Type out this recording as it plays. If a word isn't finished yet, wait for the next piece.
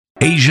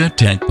Asia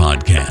Tech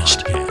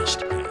Podcast.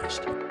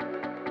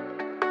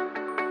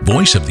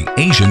 Voice of the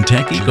Asian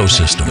tech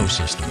ecosystem.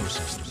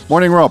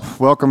 Morning, Rob.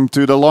 Welcome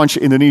to the Launch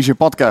Indonesia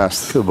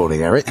podcast. Good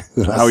morning, Eric.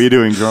 How are you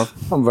doing, Rob?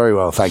 I'm very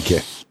well, thank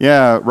you.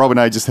 Yeah, Rob and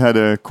I just had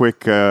a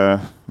quick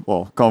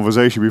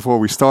conversation before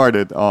we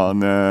started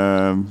on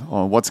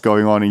what's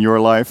going on in your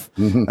life.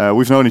 Mm-hmm.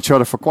 We've known each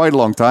other for quite a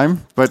long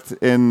time, but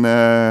in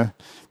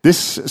this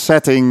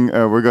setting,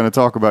 we're going to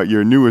talk about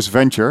your newest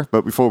venture.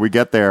 But before we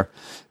get there,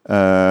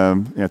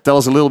 tell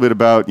us a little bit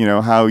about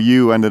how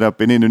you ended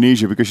up in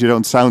Indonesia, because you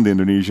don't sound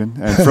Indonesian,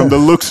 and from the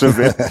looks of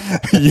it,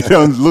 you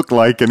don't look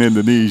like an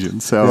Indonesian.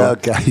 So,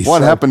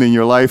 what happened in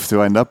your life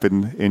to end up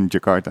in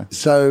Jakarta?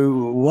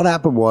 So, what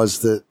happened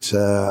was that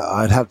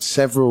I'd had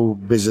several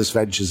business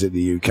ventures in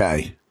the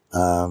UK.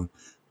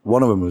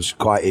 One of them was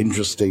quite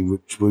interesting,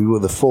 which we were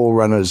the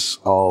forerunners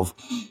of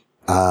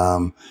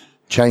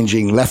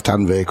changing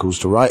left-hand vehicles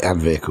to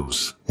right-hand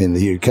vehicles in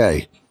the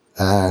UK,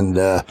 and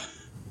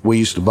we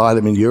used to buy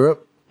them in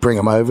Europe, bring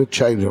them over,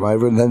 change them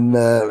over, and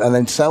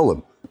then sell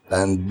them.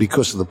 And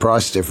because of the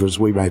price difference,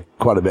 we made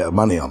quite a bit of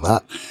money on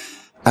that.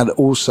 And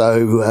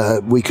also,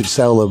 we could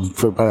sell them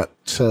for about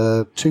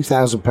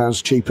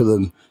 £2,000 cheaper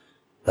than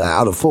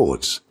out of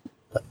Fords.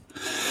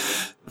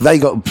 They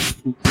got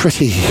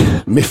pretty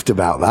miffed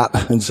about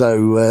that, and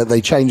so they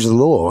changed the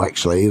law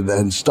actually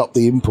and stopped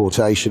the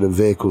importation of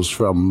vehicles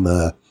from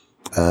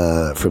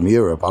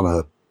Europe on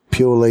a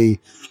purely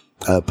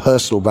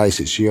personal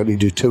basis. You only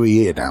do 2 a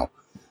year now.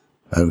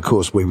 And of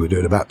course, we were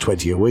doing about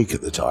 20 a week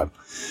at the time.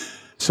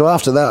 So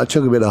after that, I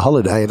took a bit of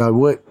holiday and I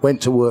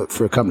went to work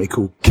for a company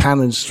called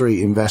Cannon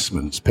Street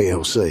Investments,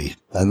 PLC.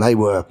 And they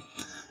were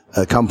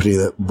a company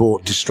that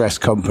bought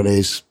distressed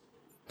companies,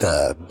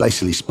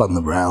 basically spun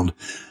them around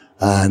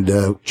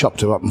and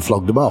chopped them up and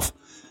flogged them off.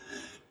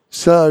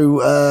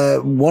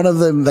 So, one of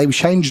them, they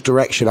changed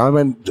direction. I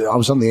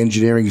was on the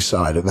engineering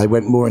side and they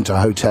went more into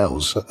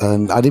hotels,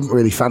 and I didn't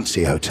really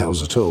fancy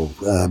hotels at all.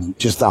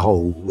 Just the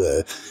whole,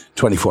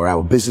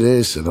 24-hour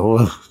business and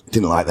all.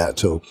 Didn't like that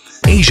at all.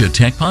 Asia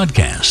Tech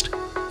Podcast.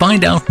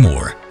 Find out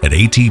more at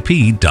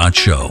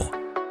atp.show.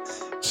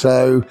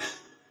 So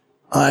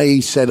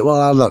I said,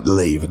 well, I'd like to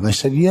leave. And they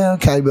said, yeah,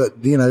 okay, but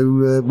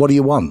what do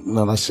you want?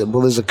 And I said,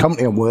 well, there's a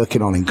company I'm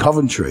working on in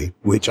Coventry,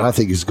 which I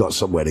think has got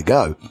somewhere to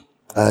go.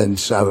 And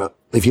so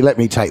if you let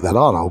me take that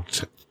on, I'll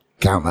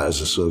count that as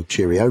a sort of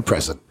cheerio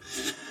present.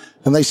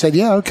 And they said,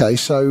 yeah, okay.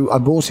 So I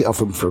bought it off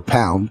them for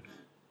 £1.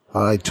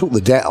 I took the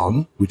debt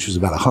on, which was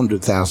about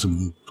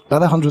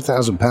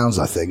 £100,000,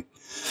 I think.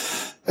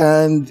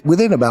 And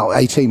within about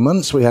 18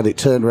 months, we had it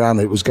turned around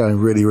and it was going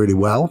really, really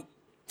well.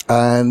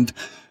 And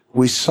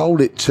we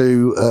sold it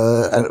to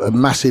a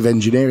massive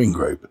engineering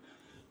group.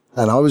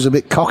 And I was a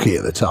bit cocky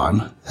at the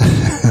time.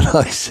 And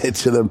I said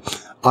to them,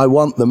 I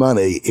want the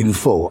money in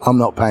full. I'm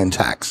not paying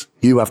tax.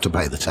 You have to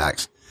pay the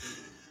tax.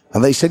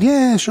 And they said,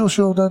 yeah, sure,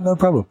 no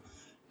problem.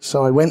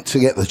 So I went to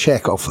get the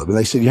check off them, and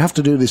they said, you have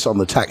to do this on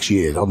the tax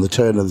year, on the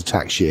turn of the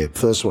tax year.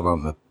 First one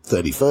on the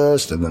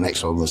 31st and the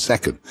next one on the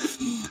 2nd.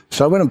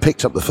 So I went and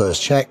picked up the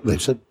first check. They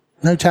said,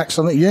 no tax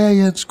on it. Yeah,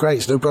 it's great.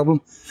 It's no problem.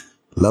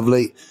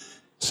 Lovely.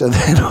 So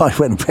then I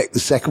went and picked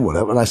the second one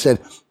up and I said,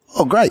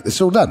 oh, great.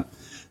 It's all done.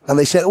 And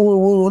they said,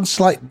 oh, one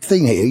slight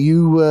thing here.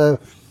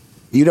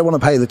 You don't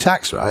want to pay the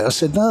tax, right? I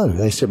said, no.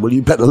 They said, well,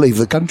 you better leave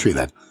the country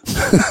then.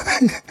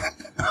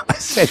 I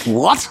said,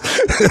 what?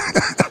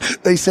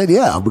 They said,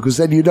 yeah, because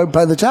then you don't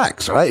pay the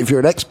tax, right? If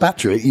you're an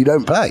expatriate, you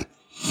don't pay.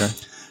 Okay.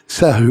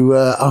 So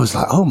I was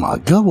like, oh, my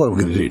God, what am I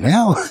going to do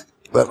now?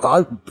 But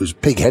I was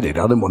pig-headed.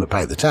 I didn't want to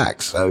pay the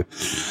tax. So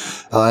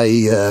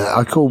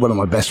I called one of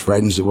my best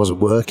friends who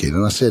wasn't working,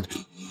 and I said,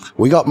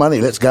 we got money,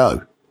 let's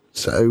go.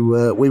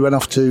 So we went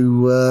off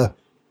to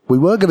we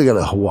were going to go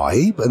to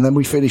Hawaii, and then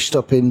we finished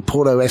up in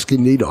Puerto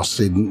Escondidos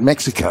in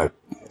Mexico.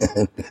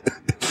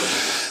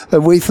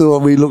 And we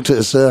looked at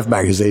a surf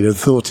magazine and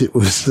thought it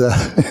was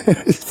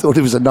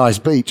a nice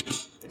beach.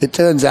 It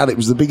turns out it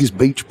was the biggest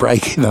beach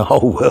break in the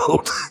whole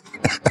world.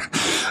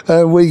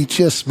 And we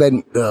just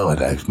spent,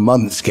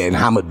 months getting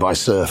hammered by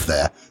surf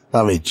there.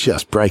 I mean,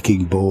 just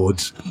breaking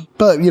boards,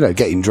 but,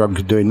 getting drunk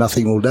and doing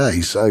nothing all day.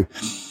 So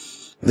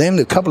then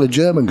a couple of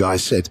German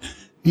guys said,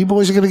 you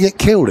boys are going to get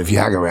killed if you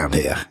hang around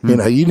here.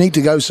 You need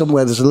to go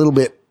somewhere that's a little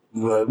bit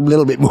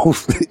more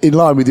in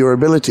line with your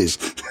abilities.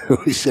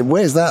 We said,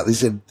 where's that? They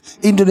said,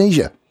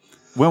 Indonesia.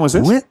 When was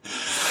this?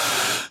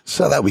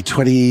 So that would be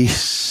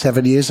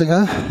 27 years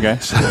ago. Okay.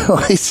 So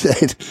I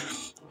said,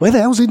 where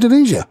the hell's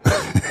Indonesia?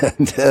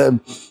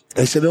 And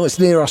they said, oh, it's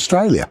near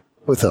Australia.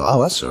 We thought,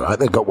 oh, that's all right.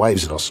 They've got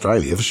waves in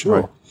Australia for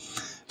sure. Right.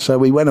 So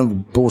we went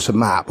and bought a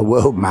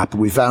world map, and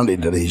we found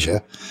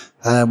Indonesia,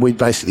 and we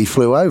basically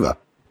flew over.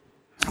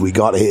 We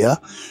got here.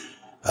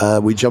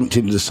 We jumped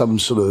into some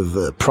sort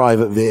of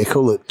private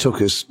vehicle that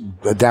took us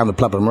down to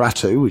Pelabuhan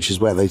Ratu, which is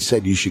where they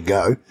said you should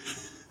go.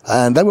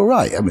 And they were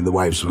right. I mean, the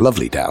waves were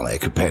lovely down there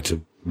compared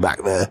to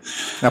back there.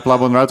 Now,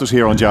 Pelabuhan Ratu is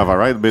here on Java,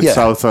 right? A bit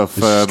south of,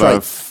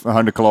 about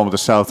 100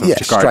 kilometers south of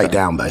Jakarta. Straight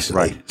down, basically.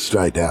 Right.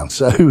 Straight down.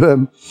 So,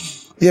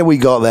 we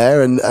got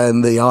there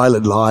and the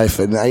island life.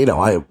 And,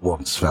 I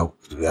once felt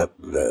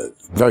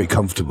very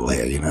comfortable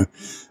here, you know,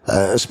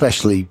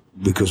 especially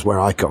because where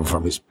I come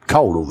from, it's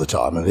cold all the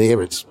time, and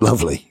here it's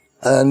lovely.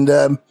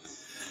 And,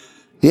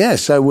 yeah,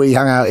 so we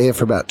hung out here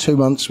for about 2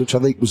 months, which I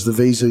think was the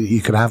visa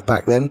you could have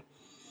back then.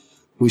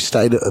 We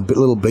stayed at a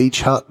little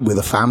beach hut with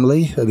a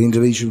family, an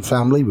Indonesian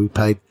family. We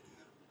paid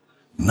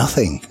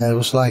nothing. It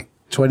was like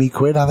 20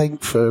 quid, I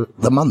think, for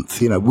the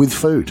month, you know, with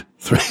food.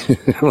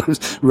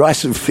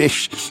 Rice and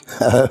fish,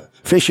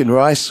 fish and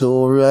rice,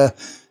 or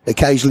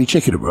occasionally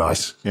chicken and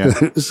rice. Yeah.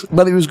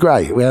 But it was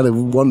great. We had a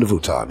wonderful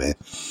time here.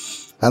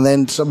 And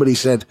then somebody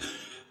said,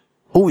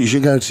 oh, you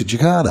should go to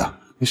Jakarta.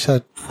 We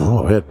said,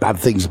 oh, I heard bad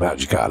things about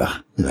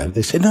Jakarta. You know,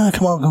 they said, no,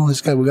 come on,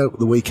 let's go. We'll go for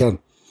the weekend.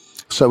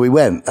 So we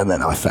went, and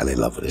then I fell in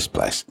love with this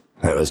place.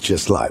 It was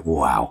just like,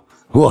 wow,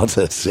 what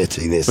a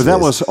city this is. But that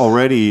was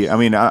already, I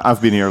mean,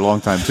 I've been here a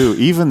long time too.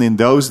 Even in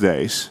those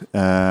days,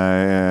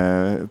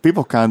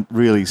 people can't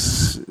really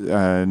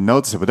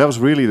notice it, but that was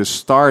really the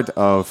start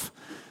of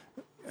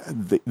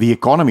the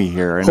economy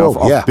here, and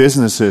of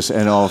businesses,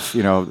 and of,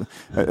 you know,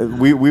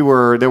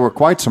 there were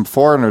quite some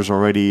foreigners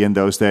already in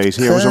those days.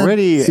 Here it was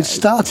already, it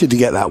started to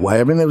get that way.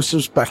 I mean, it was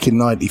just back in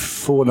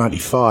 94,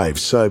 95.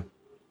 So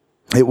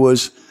it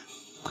was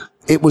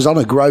on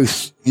a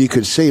growth. You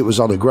could see it was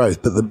on a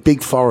growth, but the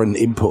big foreign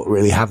input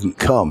really hadn't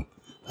come.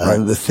 Right.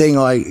 And the thing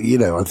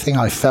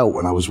I felt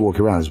when I was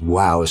walking around is,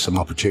 wow, there's some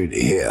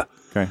opportunity here.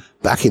 Okay.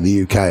 Back in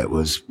the UK, it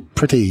was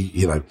pretty,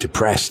 you know,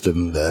 depressed,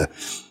 and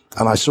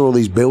I saw all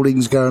these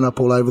buildings going up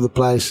all over the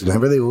place and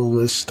everything, all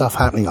this stuff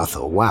happening. I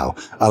thought, wow.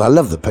 And I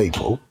love the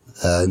people,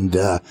 and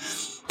I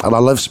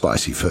love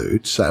spicy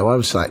food. So I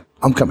was like,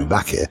 I'm coming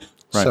back here.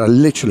 Right. So I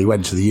literally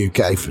went to the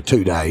UK for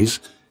 2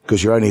 days,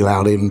 because you're only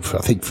allowed in for,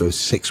 I think, for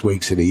 6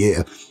 weeks in a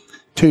year.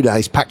 2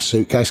 days, packed a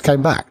suitcase,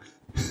 came back.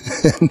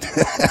 And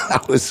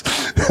that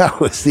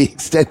was the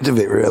extent of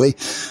it, really.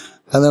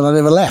 And then I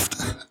never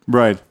left.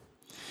 Right.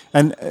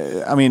 And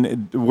I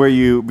mean,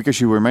 because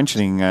you were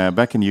mentioning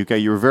back in the UK,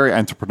 you were very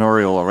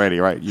entrepreneurial already,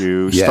 right?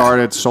 You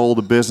sold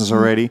a business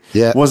already.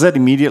 Yeah. Was that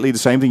immediately the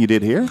same thing you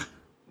did here?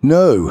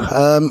 No,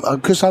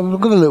 because I've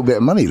got a little bit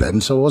of money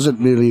then, so I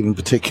wasn't really in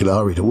particular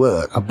hurry to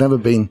work. I've never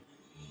been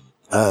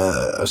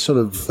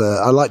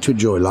I like to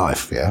enjoy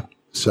life, yeah.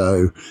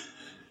 So,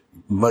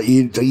 but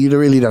you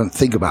really don't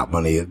think about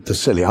money.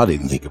 Silly, I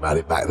didn't think about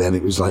it back then.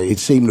 It was like, it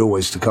seemed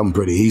always to come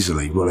pretty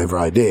easily, whatever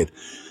I did.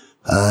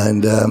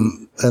 And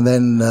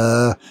then,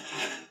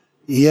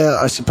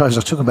 I suppose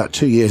I took about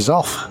 2 years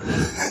off.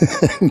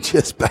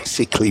 Just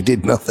basically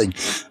did nothing.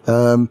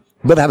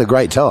 But had a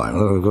great time,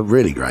 a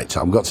really great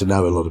time. Got to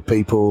know a lot of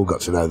people,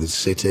 got to know the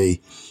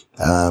city.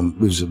 It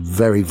was a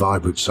very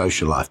vibrant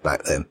social life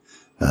back then.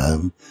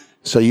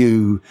 So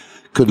you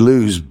could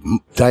lose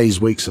days,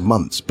 weeks and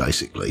months,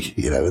 basically,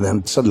 you know, and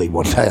then suddenly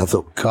one day I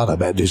thought, God, I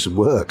better do some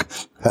work.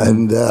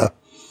 And,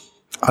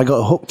 I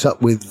got hooked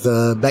up with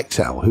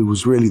Bechtel, who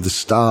was really the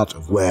start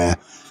of where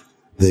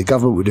the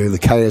government were doing the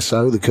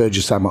KSO, the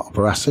Kerjasama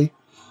Operasi,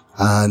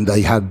 and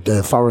they had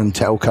foreign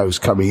telcos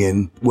coming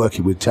in,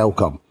 working with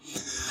Telkom.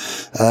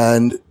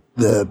 And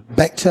the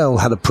Bechtel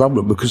had a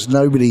problem because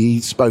nobody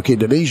spoke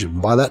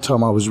Indonesian. By that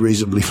time, I was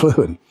reasonably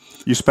fluent.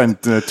 You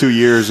spent 2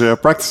 years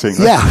practicing,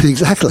 right? Yeah,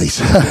 exactly.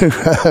 So,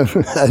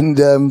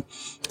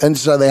 and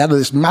so they had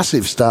this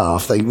massive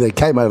staff. They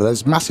came over,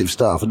 this massive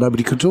staff, and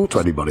nobody could talk to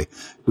anybody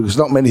because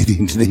not many of the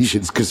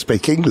Indonesians could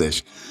speak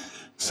English.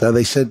 So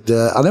they said,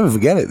 I'll never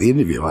forget it, the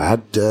interview I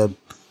had.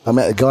 I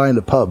met a guy in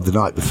the pub the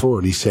night before,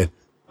 and he said,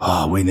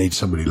 oh, we need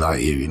somebody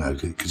like you, you know,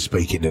 who can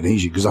speak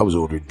Indonesian, because I was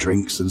ordering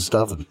drinks and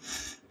stuff. And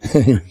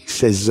he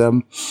says,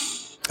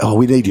 oh,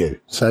 we need you.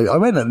 So I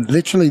went, and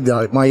literally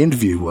my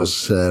interview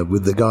was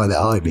with the guy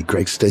that hired me,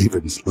 Greg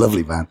Stevens,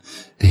 lovely man.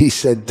 He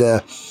said,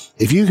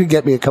 if you could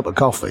get me a cup of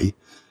coffee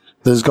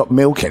that's got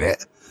milk in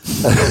it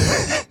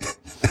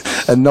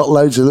and not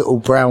loads of little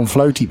brown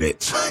floaty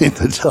bits in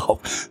the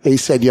top, he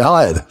said, you're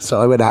hired.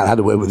 So I went out and had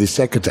a word with his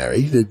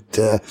secretary.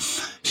 And,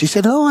 she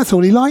said, oh, I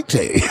thought he liked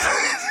it.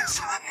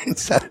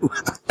 So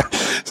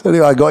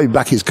anyway, I got him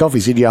back his coffee.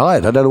 He said, you're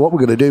hired. I don't know what we're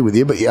going to do with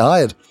you, but you're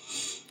hired.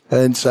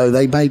 And so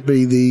they made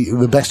me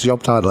the best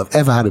job title I've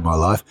ever had in my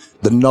life,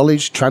 the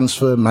Knowledge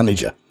Transfer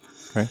Manager.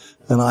 Okay.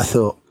 And I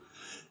thought,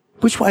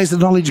 which way is the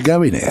knowledge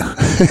going here?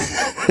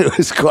 It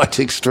was quite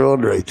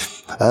extraordinary.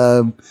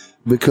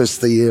 Because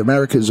the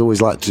Americans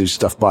always like to do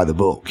stuff by the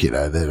book, you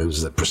know, there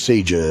was the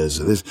procedures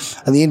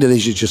and the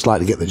Indonesians just like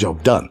to get the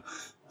job done.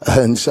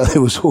 And so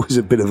there was always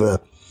a bit of a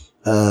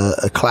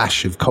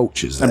clash of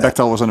cultures there. And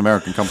Bechtel was an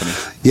American company.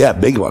 Yeah,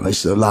 big one.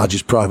 It's the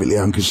largest privately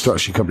owned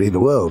construction company in the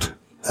world.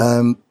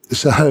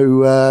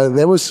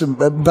 There was some,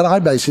 but I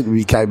basically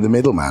became the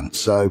middleman.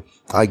 So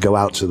I go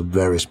out to the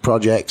various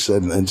projects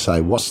and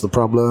say, what's the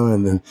problem?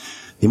 And then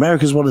the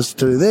Americans want us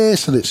to do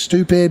this and it's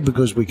stupid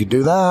because we could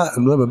do that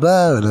and blah, blah,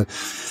 blah. And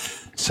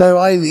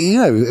so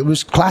it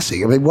was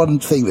classic. I mean, one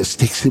thing that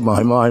sticks in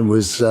my mind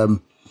was, the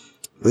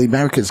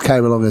Americans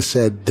came along and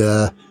said,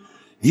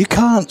 you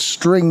can't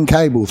string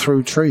cable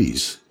through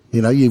trees.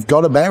 You know, you've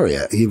got to bury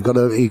it. You've got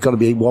to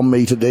be 1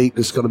 meter deep.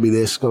 There's got to be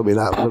this, got to be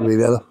that, got to be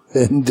the other.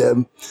 And,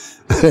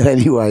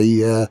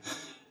 anyway,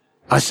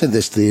 I said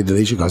this to the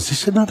Indonesian guys. They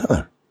said,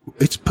 no,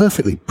 it's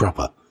perfectly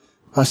proper.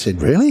 I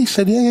said, really? He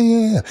said,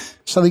 yeah.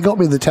 So they got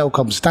me the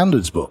telecom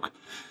standards book.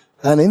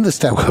 And in the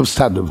telecom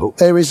standard book,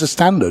 there is a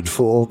standard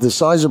for the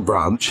size of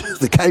branch,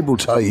 the cable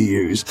tie you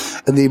use,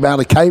 and the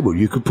amount of cable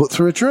you could put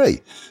through a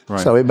tree. Right.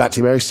 So I went back to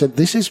America and said,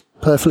 this is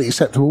perfectly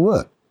acceptable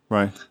work.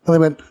 Right. And they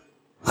went,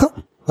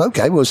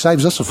 okay, well, it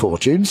saves us a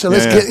fortune, so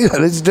let's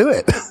let's do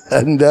it.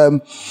 And,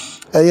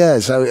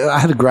 so I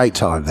had a great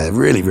time there,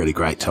 really, really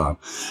great time.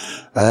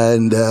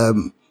 And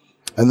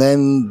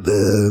then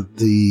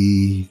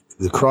the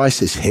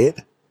crisis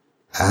hit.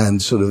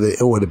 And sort of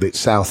it all went a bit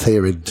south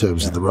here in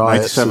terms of the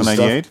riots. 97,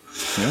 98.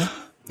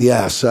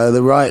 Yeah, so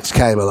the riots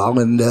came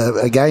along, and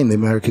again, the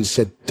Americans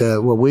said,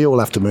 well, we all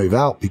have to move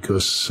out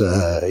because,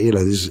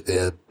 there's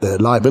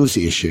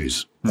liability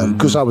issues. And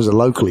because I was a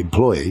local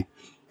employee,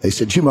 they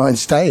said, do you mind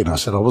staying? I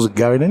said, I wasn't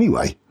going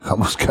anyway. I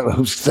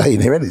was staying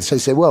here anyway. So they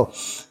said, well,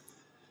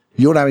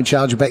 you're now in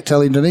charge of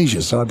Bechtel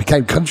Indonesia. So I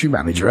became country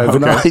manager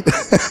overnight.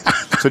 Okay.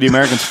 So the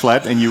Americans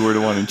fled and you were the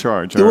one in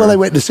charge? Or? Well, they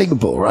went to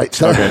Singapore, right?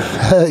 So,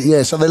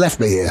 so they left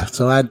me here.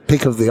 So I had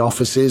pick of the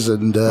offices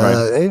and,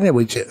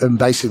 and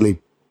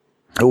basically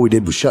all we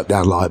did was shut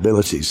down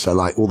liabilities. So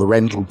like all the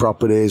rental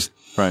properties,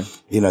 right?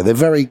 They're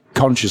very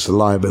conscious of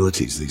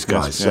liabilities, these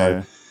guys.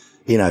 Yes.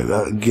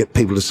 Get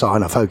people to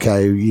sign off.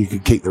 Okay, you can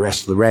keep the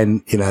rest of the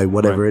rent,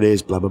 whatever it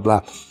is, blah, blah,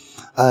 blah.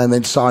 And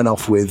then sign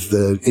off with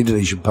the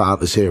Indonesian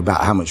partners here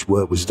about how much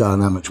work was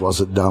done, how much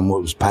wasn't done,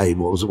 what was paid,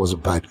 what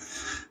wasn't paid.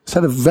 So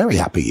I had a very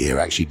happy year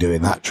actually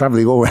doing that,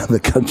 traveling all around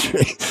the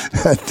country,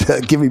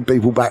 and, giving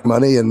people back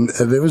money, and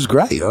it was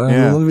great. I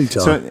had a lovely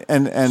time. So,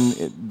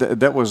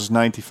 that was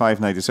 95,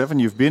 97.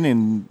 You've been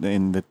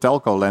in the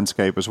telco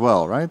landscape as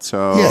well, right?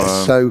 So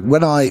yes. So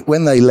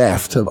when they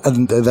left,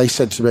 and they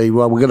said to me,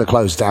 "Well, we're going to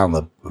close down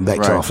the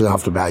Bechtel office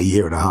after about a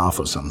year and a half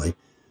or something,"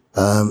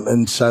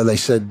 and so they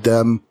said,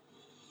 "Do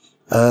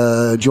you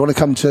want to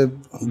come to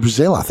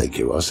Brazil?" I think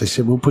it was. They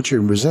said, "We'll put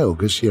you in Brazil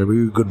because we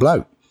were a good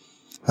bloke."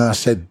 And I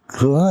said,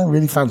 well, I don't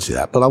really fancy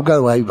that, but I'll go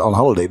away on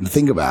holiday and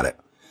think about it.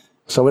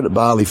 So I went to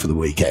Bali for the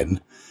weekend.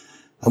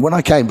 And when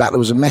I came back, there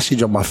was a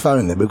message on my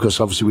phone then, because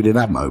obviously we didn't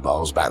have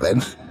mobiles back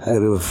then.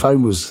 And the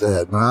phone was,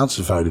 my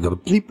answer phone had got a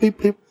bleep, bleep,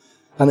 bleep.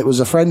 And it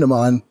was a friend of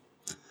mine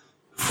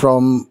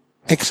from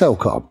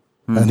Excelcom.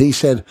 And he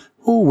said,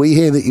 oh, we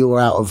hear that you're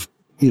out of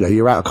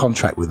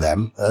contract with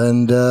them.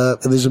 And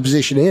there's a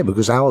position here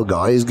because our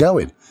guy is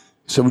going.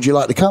 So would you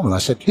like to come? And I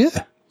said,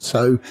 yeah.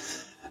 So,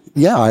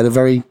 I had a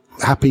very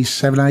happy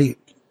 7-8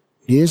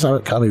 years.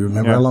 I can't even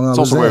remember how long I was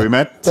there. That's also where we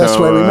met. That's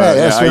where we met.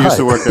 That's right. I used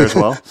to work there as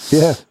well.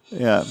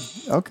 Yeah.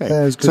 Okay.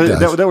 So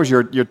that was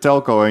your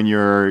telco and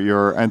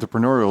your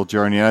entrepreneurial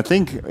journey. And I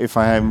think, if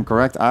I am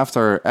correct,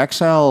 after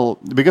Excel,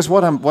 because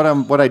what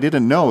I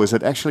didn't know is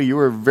that actually you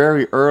were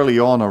very early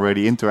on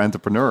already into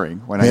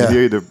entrepreneuring. When I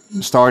hear the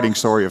starting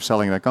story of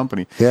selling that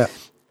company. Yeah.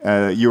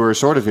 You were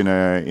sort of in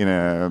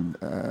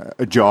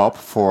a job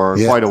for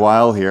quite a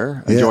while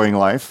here, enjoying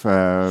life,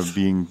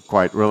 being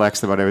quite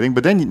relaxed about everything.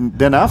 But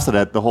then after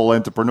that, the whole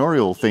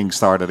entrepreneurial thing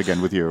started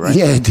again with you, right?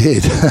 Yeah, it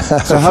did.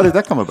 So how did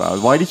that come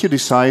about? Why did you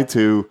decide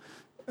to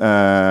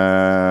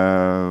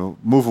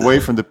move away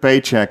from the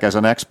paycheck as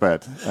an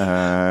expat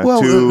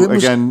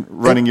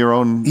running your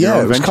own it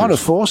was ventures? kind of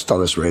forced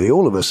on us, really.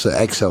 All of us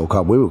at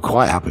Excelcom, we were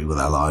quite happy with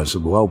our lives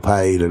and well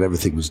paid, and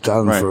everything was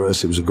done for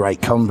us. It was a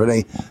great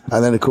company.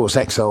 And then, of course,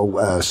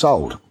 Excel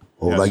sold,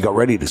 or they got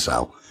ready to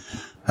sell.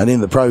 And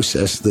in the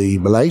process, the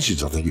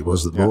Malaysians, I think it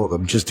was, that bought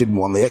them, just didn't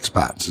want the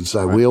expats. And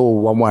so we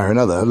all, one way or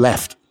another,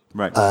 left.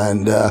 Right.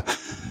 And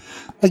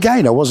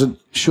again, I wasn't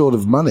short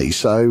of money,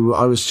 so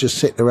I was just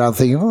sitting around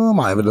thinking, I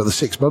might have another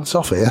 6 months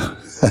off here.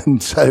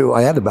 And so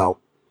I had about,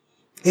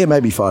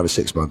 maybe 5 or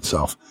 6 months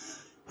off.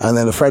 And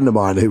then a friend of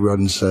mine who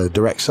runs a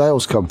direct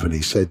sales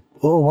company said,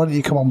 oh, why don't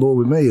you come on board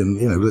with me? And,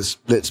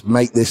 let's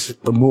make this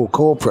a more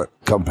corporate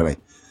company.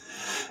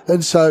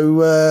 And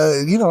so,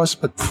 I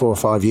spent 4 or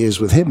 5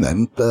 years with him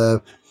then.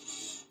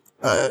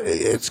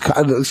 It's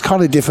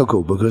kind of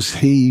difficult because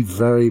he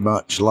very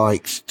much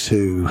likes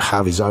to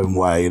have his own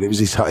way, and it was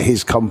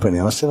his company.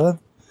 And I said,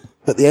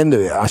 at the end of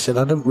it, I said,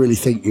 I don't really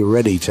think you're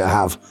ready to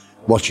have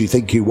what you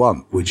think you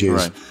want, which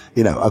is,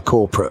 a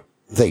corporate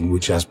thing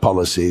which has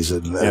policies,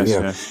 and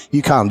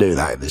you can't do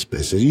that in this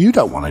business. You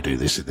don't want to do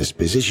this in this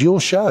business.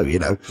 Your show,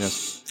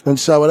 Yes. And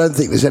so I don't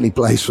think there's any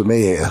place for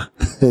me here,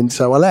 and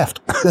so I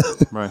left.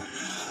 Right.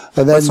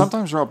 And then, but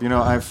sometimes, Rob,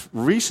 I've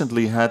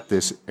recently had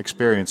this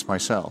experience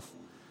myself.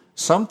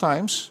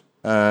 Sometimes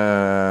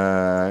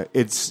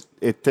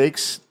it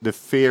takes the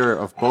fear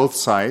of both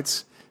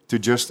sides to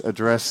just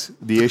address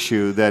the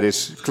issue that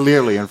is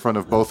clearly in front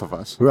of both of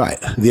us. Right,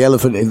 the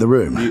elephant in the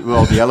room.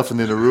 The elephant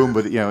in the room,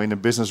 but in a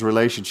business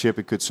relationship,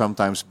 it could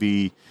sometimes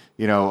be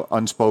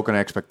unspoken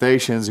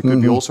expectations. It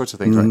could be all sorts of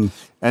things, right?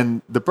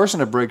 And the person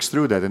that breaks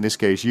through that, in this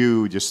case,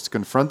 you just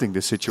confronting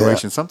this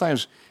situation,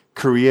 sometimes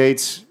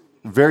creates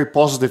very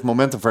positive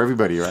momentum for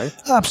everybody, right?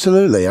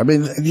 Absolutely. I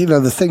mean,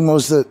 the thing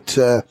was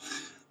that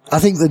I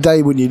think the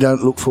day when you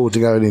don't look forward to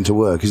going into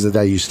work is the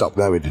day you stop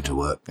going into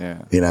work.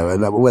 Yeah. You know,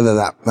 and whether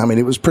that, I mean,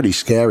 it was pretty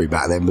scary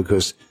back then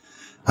because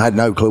I had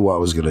no clue what I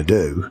was going to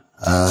do.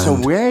 So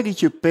where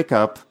did you pick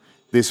up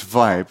this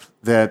vibe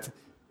that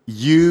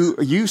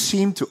you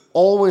seem to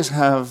always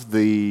have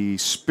the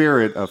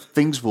spirit of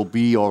things will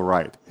be all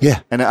right?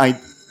 Yeah. And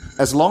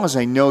as long as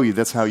I know you,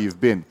 that's how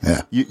you've been.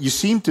 Yeah. You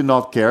seem to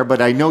not care,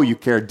 but I know you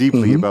care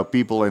deeply about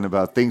people and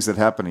about things that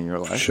happen in your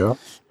life. Sure.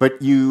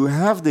 But you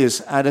have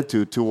this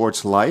attitude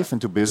towards life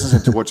and to business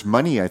and towards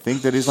money, I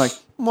think, that is like,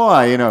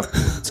 well, you know,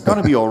 it's going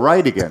to be all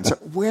right again. So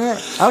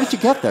how did you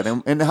get that?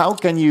 And how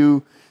can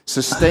you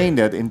sustain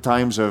that in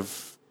times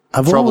of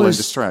trouble and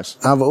distress?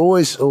 I've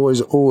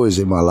always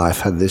in my life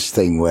had this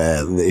thing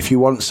where if you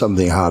want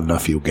something hard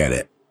enough, you'll get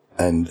it.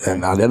 And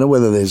I don't know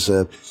whether there's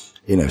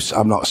you know,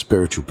 I'm not a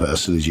spiritual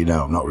person, as you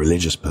know. I'm not a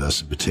religious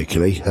person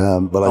particularly,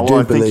 but I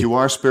do believe think you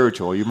are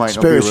spiritual. You might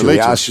not be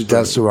religious.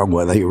 That's the wrong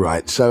word. You're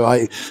right. So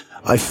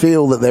I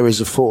feel that there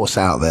is a force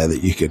out there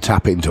that you can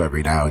tap into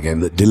every now and again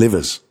that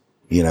delivers.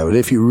 You know, and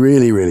if you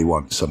really, really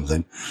want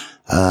something,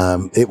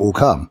 it will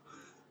come.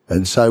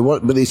 And so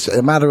but it's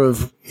a matter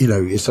of, you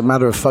know, it's a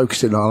matter of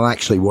focusing on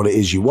actually what it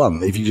is you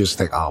want. If you just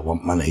think, I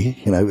want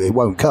money, you know, it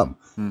won't come.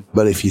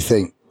 But if you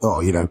think,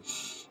 you know,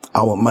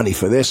 I want money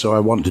for this or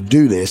I want to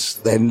do this,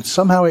 then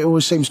somehow it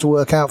always seems to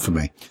work out for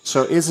me.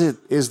 So is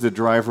the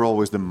driver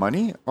always the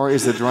money, or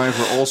is the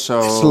driver also...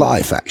 It's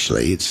life,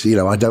 actually. It's, you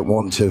know, I don't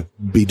want to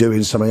be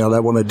doing something I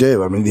don't want to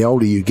do. I mean, the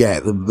older you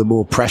get, the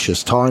more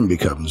precious time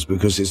becomes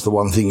because it's the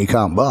one thing you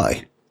can't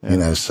buy. Yeah. You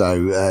know, so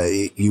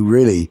you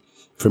really...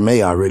 For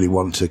me, I really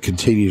want to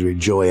continue to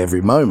enjoy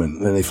every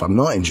moment. And if I'm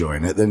not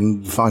enjoying it,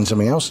 then find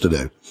something else to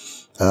do.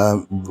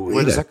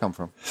 Where does that come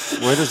from?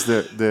 Where does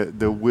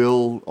the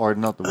will, or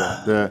not the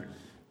will, the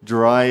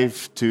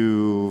drive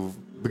to,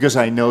 because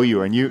I know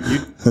you and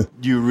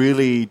you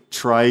really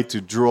try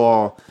to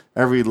draw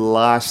every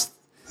last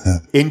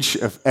inch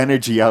of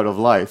energy out of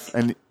life.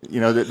 And, you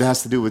know, that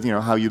has to do with, you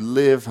know, how you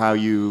live, how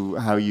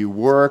you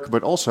work,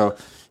 but also,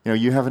 you know,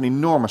 you have an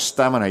enormous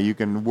stamina. You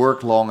can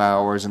work long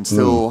hours and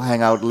still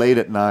hang out late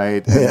at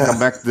night and come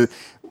back.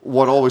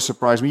 What always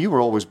surprised me, you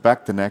were always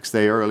back the next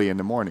day early in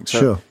the morning.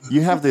 So you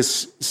have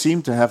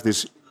seem to have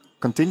this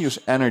continuous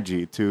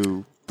energy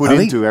to put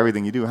into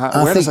everything you do.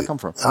 Where does that come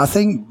from? I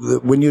think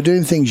that when you're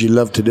doing things you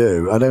love to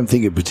do, I don't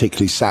think it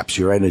particularly saps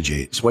your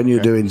energy. It's when you're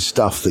doing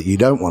stuff that you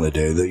don't want to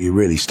do that you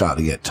really start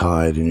to get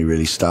tired and you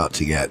really start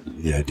to get,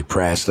 you know,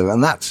 depressed.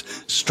 And that's,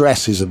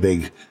 stress is a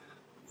big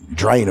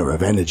drainer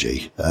of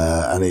energy,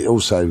 and it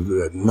also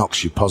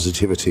knocks your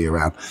positivity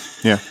around.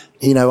 Yeah.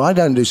 You know, I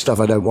don't do stuff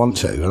I don't want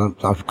to, and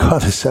I'm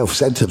kind of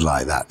self-centered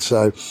like that.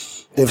 So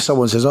if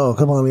someone says, oh,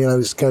 come on, you know,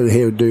 let's go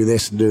here and do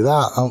this and do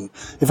that,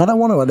 if I don't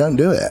want to, I don't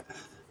do it.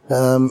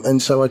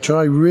 And so I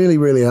try really,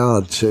 really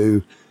hard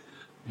to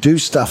do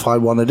stuff I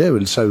want to do.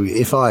 And so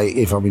if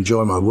I'm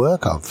enjoying my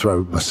work, I'll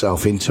throw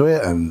myself into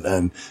it.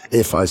 And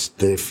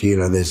if you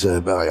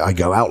know, I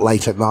go out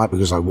late at night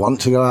because I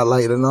want to go out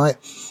late at night,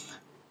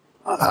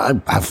 I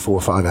have 4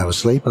 or 5 hours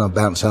sleep and I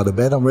bounce out of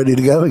bed. I'm ready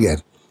to go again.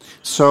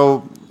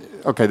 So,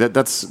 okay,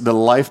 that's the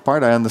life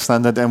part. I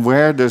understand that. And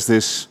where does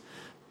this,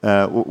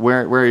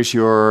 where is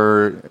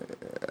your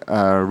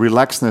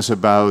relaxedness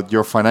about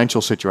your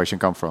financial situation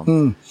come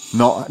from?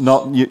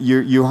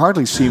 You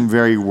hardly seem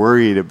very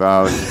worried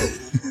about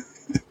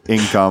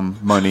income,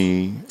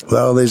 money.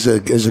 Well, there's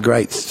a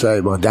great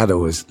story. My dad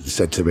always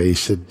said to me, he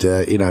said,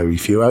 you know,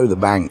 if you owe the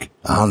bank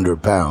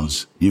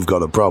 £100, you've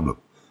got a problem.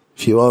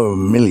 If you owe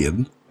 $1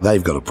 million,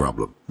 they've got a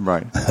problem.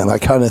 Right. And I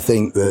kind of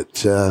think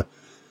that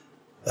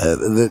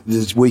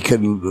we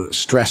can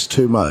stress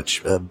too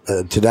much.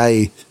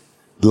 Today,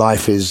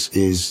 life is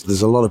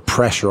there's a lot of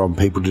pressure on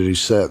people to do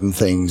certain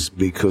things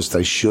because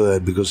they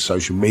should, because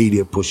social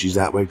media pushes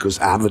that way, because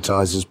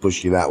advertisers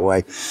push you that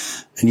way.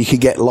 And you can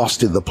get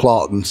lost in the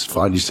plot and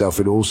find yourself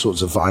in all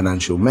sorts of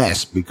financial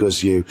mess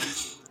because you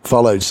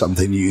followed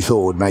something you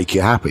thought would make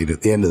you happy. And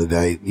at the end of the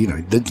day, you know,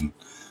 it didn't.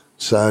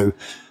 So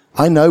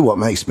I know what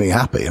makes me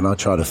happy and I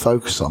try to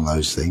focus on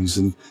those things.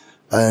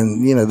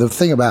 And you know, the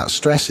thing about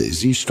stress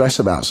is you stress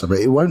about something,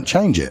 it won't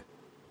change it.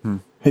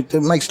 It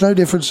makes no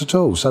difference at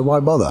all. So why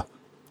bother?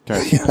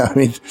 Okay. You know, I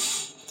mean,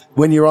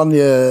 when you're on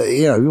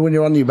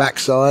your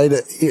backside,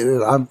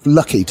 I'm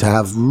lucky to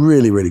have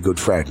really, really good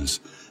friends.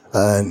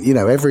 And, you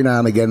know, every now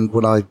and again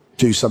when I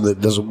do something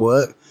that doesn't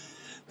work,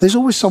 there's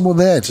always someone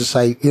there to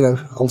say, you know,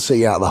 I'll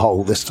see you out of the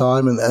hole this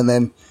time. And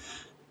then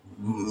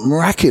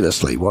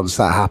miraculously, once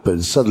that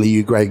happens, suddenly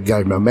you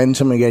gain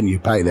momentum again, you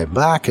pay them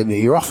back and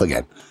you're off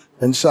again.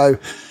 And so,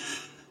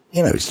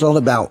 you know, it's not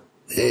about,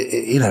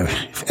 you know,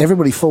 if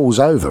everybody falls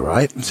over,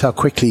 right? It's how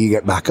quickly you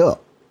get back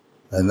up.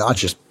 And I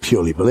just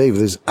purely believe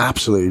there's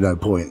absolutely no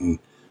point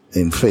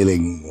in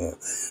feeling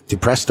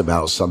depressed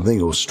about something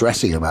or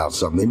stressing about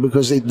something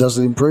because it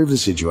doesn't improve the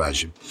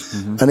situation.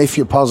 Mm-hmm. And if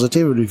you're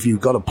positive and if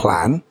you've got a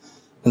plan,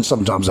 and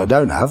sometimes I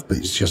don't have, but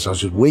it's just I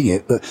should wing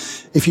it. But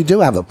if you do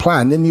have a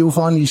plan, then you'll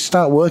find you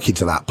start working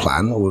to that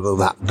plan or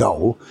that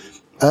goal,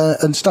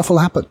 and stuff will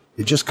happen.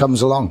 It just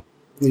comes along.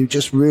 You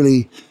just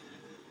really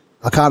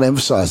I can't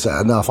emphasize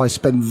that enough. I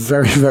spend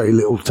very, very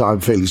little time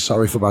feeling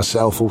sorry for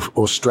myself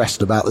or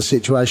stressed about the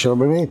situation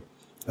I'm in.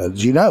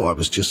 As you know, I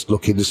was just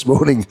looking this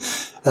morning,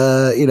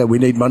 we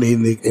need money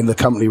in the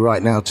company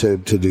right now to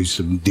do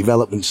some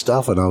development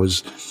stuff. And I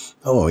was,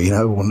 I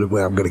wondered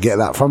where I'm going to get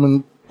that from,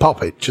 and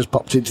just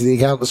popped into the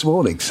account this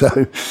morning. So,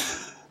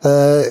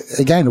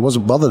 again, I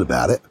wasn't bothered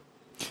about it.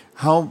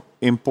 How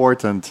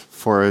important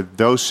for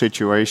those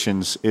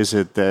situations is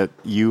it that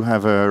you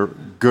have a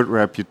good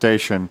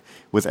reputation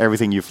with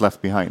everything you've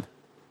left behind?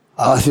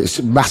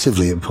 It's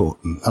massively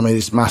important. I mean,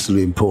 it's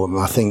massively important,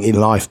 I think, in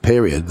life,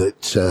 period,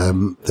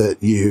 that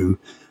you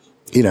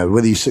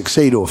whether you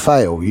succeed or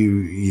fail,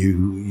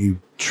 you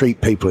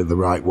treat people in the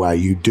right way,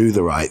 you do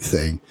the right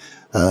thing.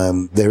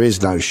 There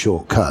is no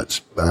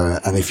shortcuts.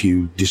 And if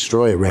you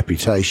destroy a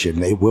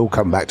reputation, it will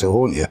come back to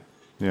haunt you.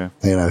 Yeah.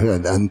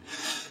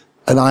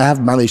 And I have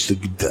managed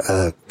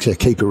to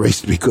keep a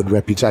reasonably good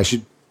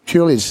reputation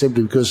purely and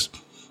simply because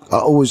I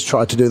always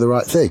try to do the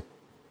right thing.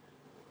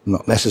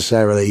 Not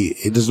necessarily,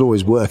 it doesn't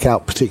always work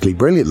out particularly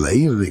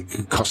brilliantly. It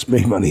can cost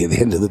me money at the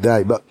end of the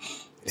day, but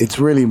it's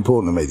really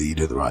important to me that you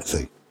do the right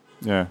thing.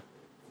 Yeah.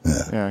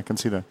 Yeah, I can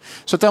see that.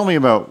 So tell me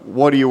about,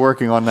 what are you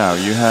working on now?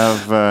 You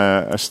have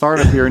a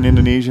startup here in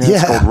Indonesia.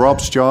 It's called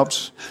Rob's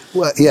Jobs.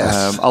 Well,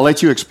 yes. I'll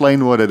let you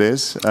explain what it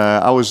is.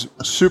 I was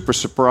super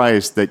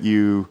surprised that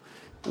you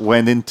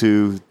went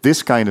into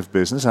this kind of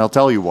business, and I'll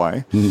tell you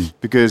why.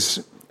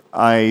 Because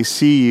I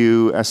see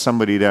you as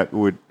somebody that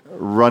would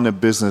run a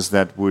business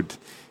that would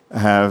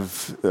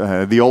have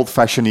the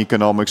old-fashioned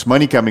economics,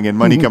 money coming in,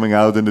 money coming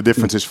out, and the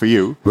difference is for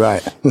you.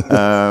 Right.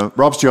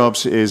 Rob's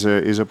Jobs is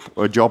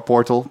a job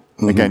portal.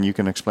 Again, you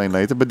can explain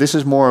later, but this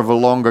is more of a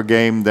longer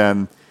game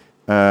than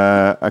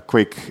a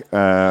quick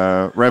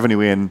revenue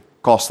in,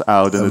 cost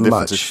out, and the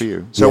difference is for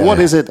you. So what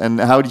is it, and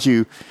how did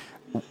you...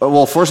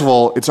 Well, first of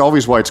all, it's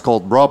obvious why it's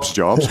called Rob's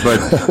Jobs, but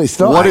it's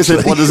not what is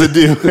it? What does it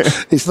do?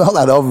 It's not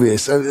that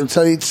obvious.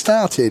 So it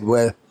started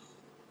where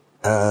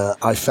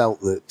I felt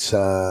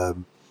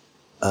that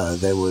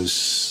there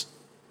was...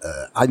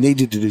 I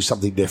needed to do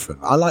something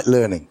different. I like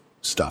learning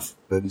stuff.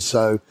 And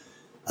so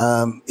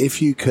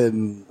if you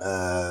can...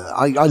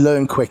 I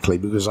learn quickly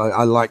because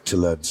I like to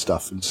learn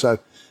stuff. And so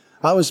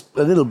I was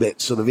a little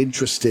bit sort of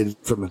interested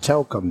from the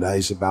telecom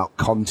days about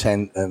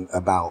content and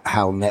about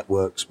how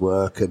networks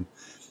work and,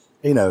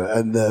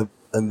 and the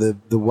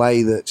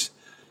way that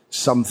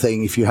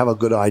something, if you have a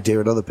good idea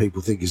and other people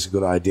think it's a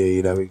good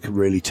idea, it can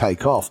really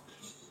take off.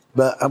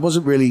 But I'm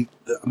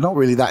not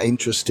really that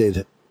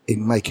interested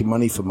in making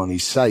money for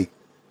money's sake.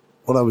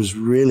 What I was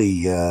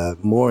really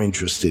more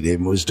interested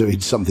in was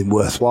doing something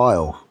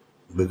worthwhile,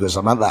 because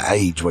I'm at that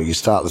age where you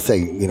start to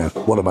think,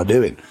 what am I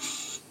doing?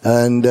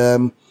 And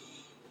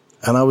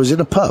I was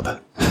in a pub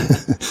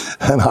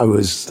and I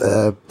was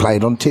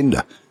playing on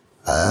Tinder.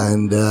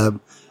 And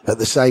at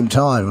the same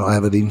time, I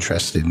have an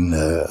interest in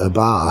a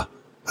bar.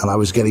 And I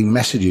was getting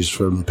messages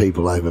from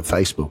people over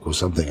Facebook or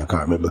something, I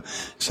can't remember,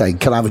 saying,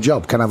 can I have a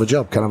job? Can I have a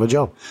job? Can I have a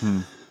job?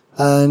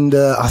 And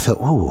I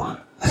thought,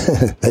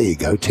 there you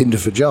go, Tinder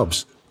for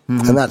jobs.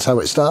 And that's how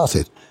it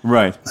started.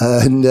 Right.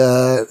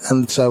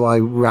 And so I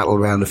rattled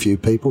around a few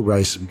people,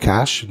 raised some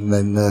cash, and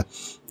then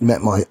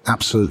met my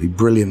absolutely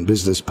brilliant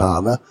business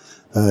partner,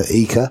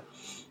 Ika,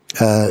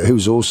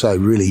 who's also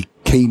really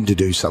keen to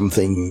do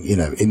something,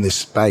 in this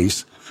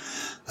space.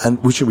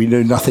 And which we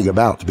knew nothing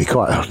about, to be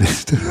quite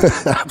honest.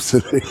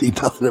 Absolutely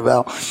nothing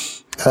about.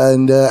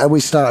 And we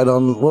started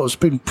on what has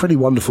been a pretty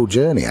wonderful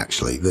journey,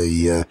 actually.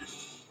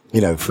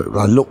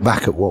 I look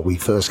back at what we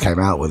first came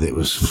out with, it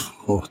was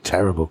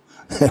terrible.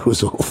 It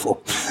was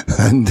awful.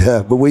 And,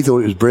 but we thought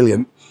it was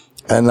brilliant.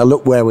 And I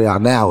look where we are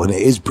now, and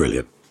it is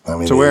brilliant. I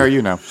mean, so where are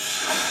you now?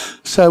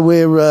 So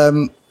we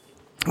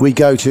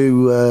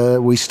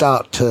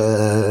start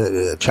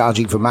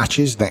charging for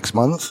matches next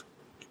month.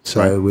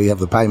 So we have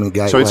the payment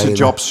gateway. So it's a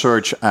job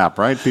search app,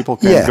 right? People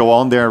can go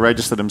on there,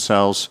 register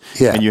themselves,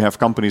 and you have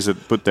companies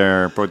that put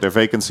their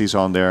vacancies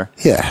on there.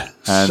 Yeah.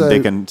 And they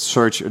can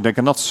search. They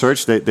cannot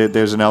search.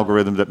 There's an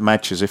algorithm that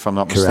matches, if I'm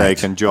not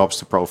mistaken, jobs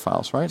to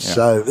profiles, right? Yeah.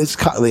 So it's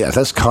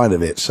that's kind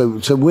of it.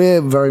 So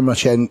we're very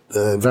much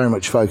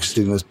focused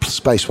in a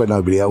space where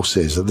nobody else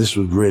is, and this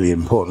was really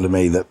important to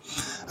me that.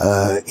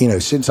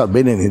 Since I've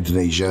been in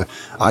Indonesia,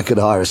 I could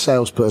hire a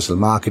salesperson, a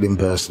marketing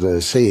person, a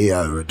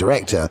CEO, a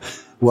director.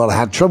 What I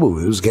had trouble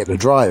with was getting a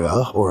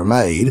driver or a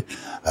maid,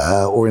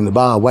 or in the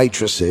bar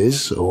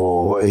waitresses,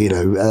 or,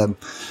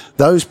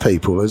 those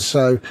people. And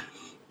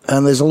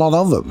there's a lot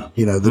of them,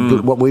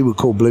 what we would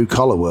call blue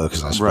collar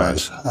workers, I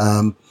suppose.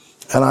 Right.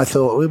 And I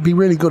thought it would be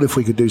really good if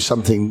we could do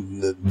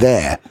something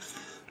there,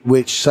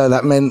 so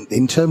that meant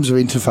in terms of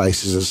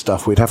interfaces and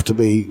stuff, we'd have to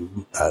be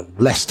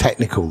less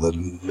technical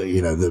than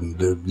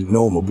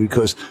normal,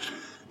 because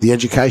the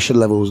education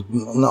level is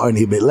not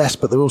only a bit less,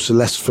 but they're also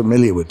less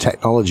familiar with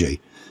technology.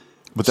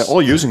 But they're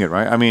all using it,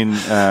 right? I mean,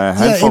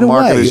 handphone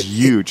market is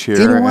huge here.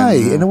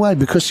 In a way,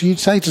 because you'd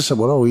say to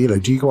someone,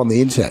 do you go on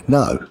the internet?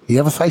 No. You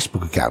have a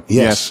Facebook account?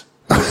 Yes.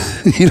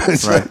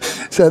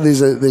 So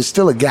there's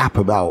still a gap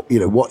about,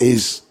 what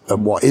is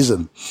and what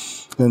isn't.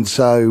 And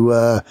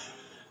so,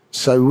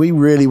 So we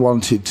really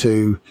wanted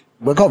to,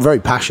 I got very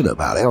passionate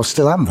about it. I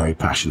still am very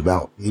passionate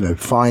about,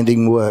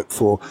 finding work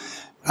for,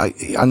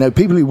 I know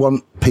people who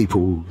want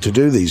people to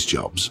do these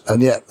jobs,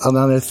 and I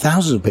know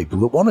thousands of people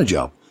that want a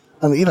job.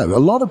 And, a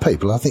lot of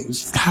people, I think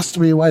there has to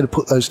be a way to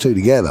put those two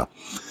together.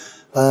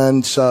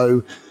 And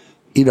so,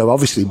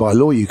 obviously by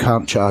law, you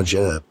can't charge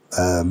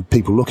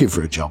people looking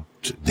for a job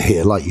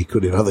here like you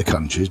could in other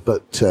countries,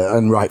 but,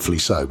 and rightfully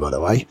so, by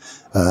the way,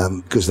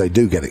 because they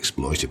do get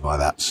exploited by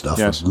that stuff.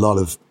 Yes. A lot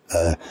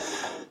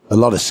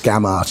of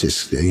scam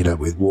artists,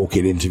 with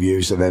walk-in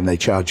interviews, and then they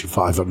charge you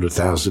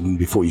 500,000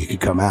 before you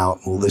could come out,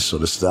 all this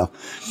sort of stuff.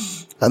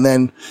 And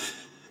then,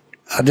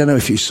 I don't know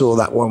if you saw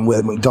that one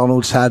where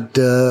McDonald's had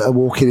a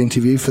walk-in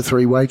interview for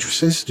 3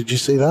 waitresses. Did you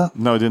see that?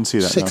 No, I didn't see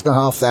that.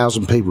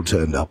 6,500 people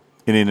turned up.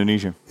 In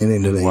Indonesia? In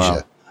Indonesia.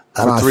 Wow.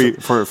 And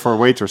for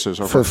waitresses?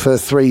 Or for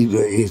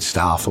 3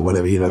 staff or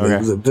whatever,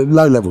 Okay. the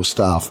low-level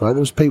staff, right? There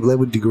was people there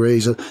with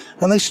degrees, and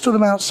they stood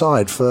them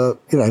outside for,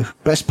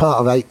 best part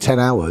of 8-10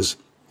 hours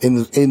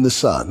in the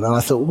sun. And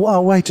I thought, what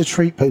a way to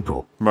treat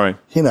people. Right.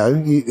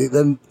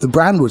 Then the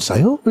brand would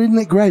say, oh, isn't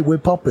it great? We're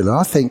popular.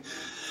 I think,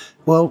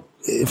 well,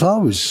 if I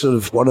was sort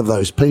of one of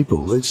those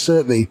people, it's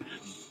certainly,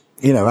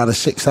 out of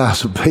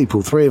 6,000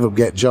 people, 3 of them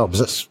get jobs.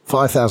 That's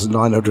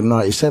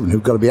 5,997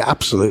 who've got to be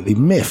absolutely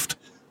miffed,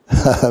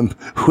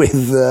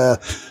 with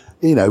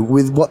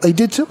what they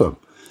did to them.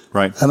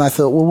 Right. And I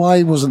thought, well,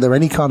 why wasn't there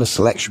any kind of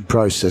selection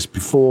process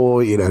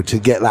before, to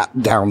get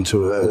that down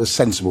to a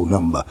sensible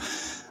number?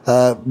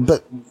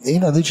 But,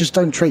 they just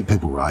don't treat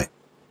people right.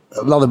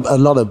 A lot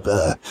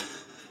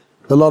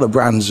of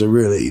brands are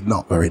really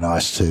not very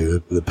nice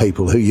to the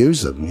people who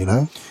use them,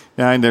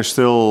 Yeah, and they're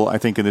still, I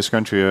think, in this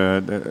country,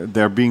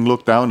 they're being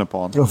looked down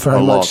upon. Oh, very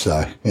a lot. much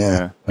so.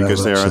 Yeah,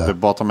 because they're so. At the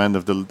bottom end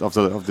of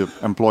the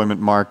employment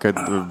market,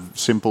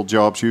 simple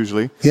jobs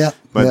usually. Yeah,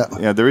 but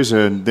there is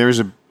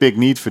a big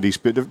need for these.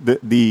 But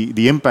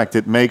the impact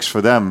it makes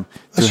for them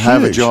to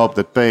have a job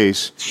that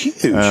pays.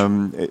 It's huge.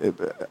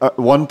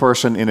 One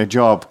person in a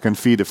job can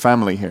feed a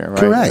family here, right?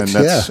 Correct.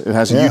 And it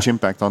has a huge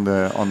impact on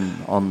the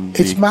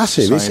It's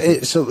massive. society.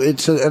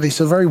 It's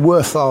a very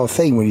worthwhile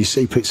thing when you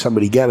see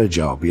somebody get a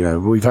job.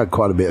 We've had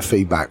quite a bit of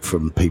feedback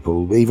from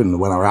people. Even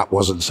when our app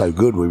wasn't so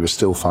good, we were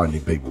still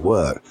finding people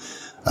work.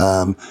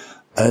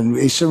 And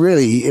it's a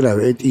really,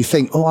 you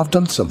think, oh, I've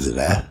done something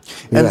there.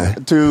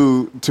 And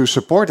to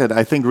support it,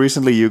 I think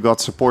recently you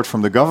got support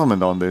from the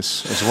government on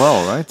this as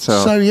well, right?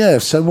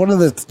 So one of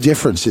the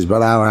differences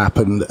about our app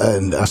and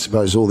I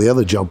suppose all the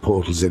other job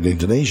portals in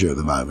Indonesia at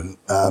the moment,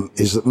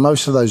 is that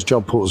most of those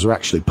job portals are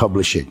actually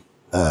publishing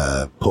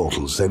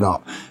portals. They're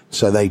not.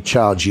 So they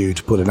charge you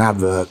to put an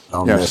advert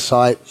on their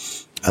site.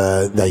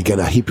 They get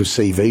a heap of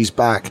CVs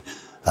back.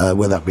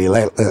 Whether that be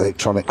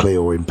electronically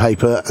or in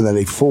paper, and then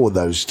they forward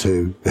those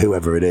to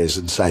whoever it is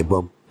and say,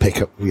 well,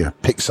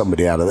 pick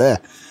somebody out of there.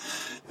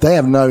 They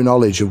have no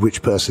knowledge of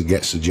which person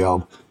gets the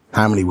job,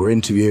 how many were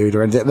interviewed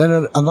or anything.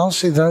 And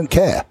honestly, they don't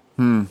care.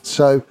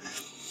 So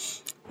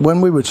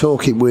when we were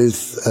talking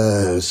with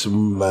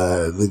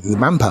the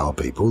manpower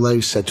people,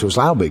 they said to us,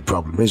 our big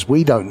problem is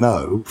we don't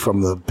know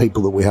from the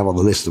people that we have on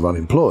the list of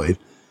unemployed,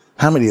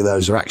 how many of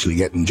those are actually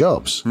getting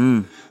jobs.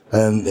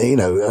 And,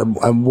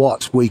 and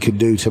what we could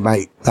do to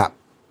make that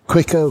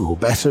quicker or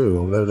better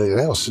or anything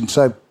else. And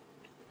so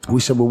we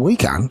said, well, we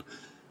can,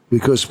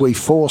 because we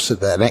force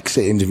an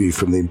exit interview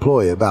from the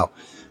employer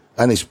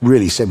and it's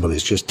really simple.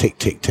 It's just tick,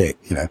 tick, tick,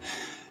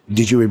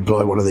 Did you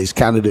employ one of these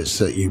candidates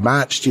that you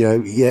matched?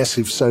 Yes.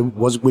 If so,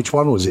 which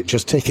one was it?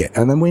 Just tick it.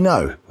 And then we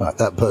know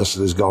that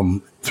person has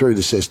gone through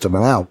the system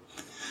and out.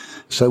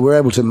 So we're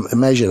able to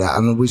measure that.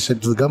 And we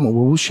said to the government,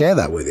 well, we'll share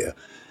that with you.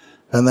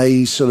 And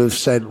they sort of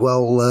said,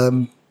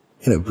 well,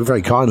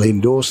 very kindly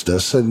endorsed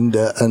us and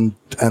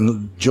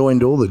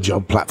joined all the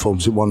job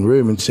platforms in one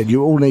room and said,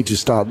 you all need to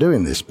start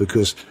doing this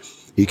because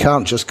you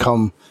can't just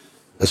come,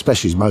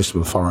 especially most of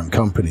them are foreign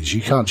companies,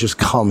 you can't just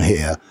come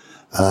here,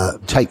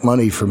 take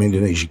money from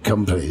Indonesian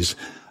companies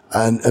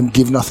and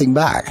give nothing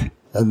back.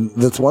 And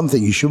that's one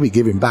thing you should be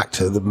giving back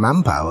to the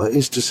manpower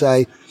is to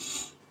say,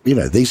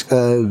 these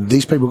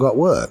people got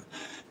work.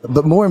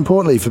 But more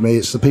importantly for me,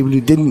 it's the people who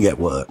didn't get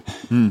work.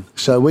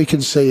 So we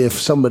can see if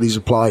somebody's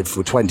applied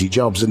for 20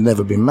 jobs and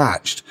never been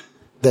matched.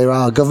 There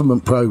are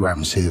government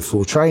programs here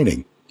for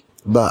training,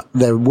 but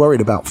they're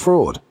worried about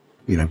fraud,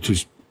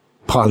 just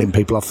piling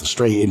people off the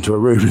street into a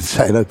room and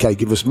saying, okay,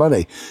 give us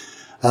money.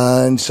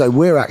 And so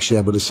we're actually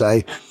able to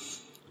say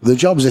the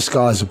jobs this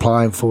guy's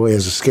applying for, he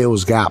has a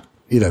skills gap.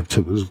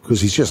 Because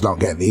he's just not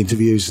getting the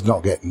interviews,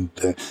 not getting,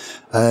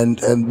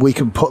 and we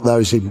can put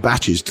those in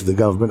batches to the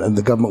government and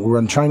the government will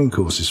run training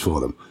courses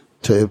for them.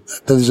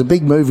 There's a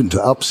big movement to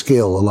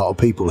upskill a lot of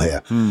people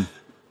here.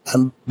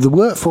 And the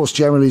workforce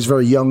generally is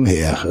very young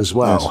here as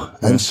well.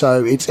 Yes. And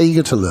so it's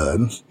eager to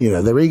learn,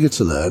 they're eager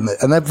to learn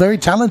and they're very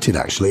talented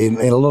actually in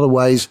a lot of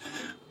ways,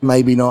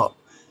 maybe not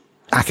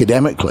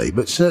academically,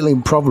 but certainly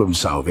in problem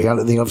solving. I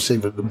don't think I've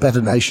seen a better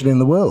nation in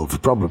the world for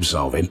problem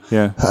solving.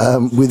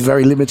 With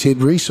very limited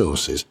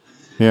resources.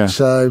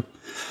 So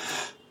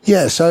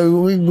Yeah,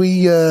 so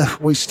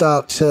we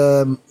start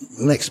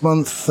next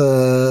month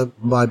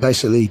by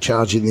basically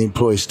charging the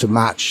employees to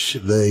match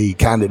the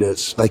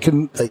candidates.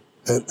 And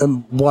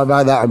why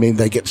by that I mean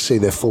they get to see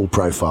their full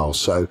profile.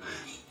 So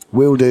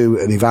we'll do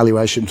an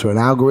evaluation through an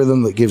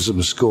algorithm that gives them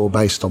a score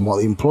based on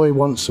what the employee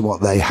wants and what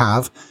they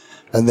have,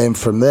 and then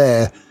from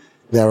there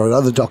are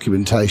other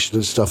documentation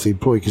and stuff the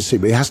employee can see,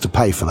 but he has to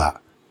pay for that,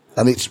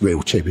 and it's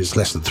real cheap. It's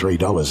less than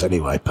 $3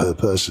 anyway per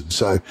person.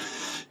 So.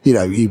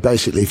 You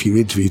basically, if you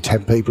interview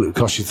 10 people, it would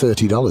cost you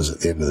 $30 at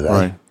the end of the day,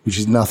 right, which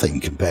is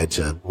nothing compared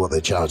to what they're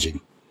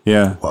charging.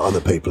 Yeah. What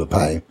other people are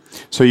paying.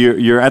 So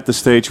you're at the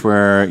stage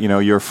where,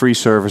 your free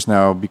service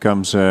now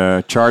becomes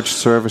a charged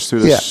service to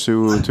this,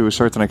 to a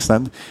certain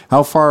extent.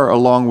 How far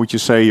along would you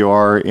say you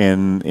are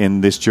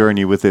in this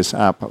journey with this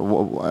app?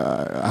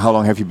 How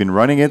long have you been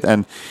running it?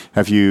 And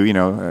have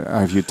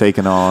you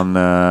taken on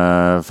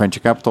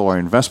venture capital or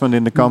investment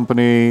in the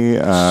company?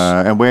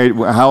 And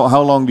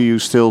how long do you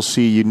still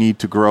see you need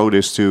to grow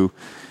this to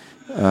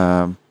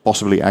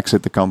possibly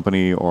exit the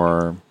company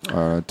or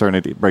turn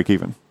it break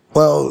even?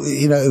 Well,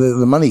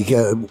 the money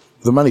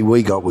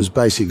we got was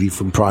basically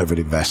from private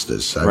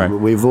investors. So right,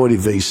 we avoided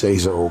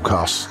VCs at all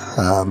costs,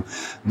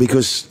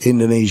 because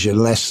Indonesia,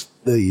 unless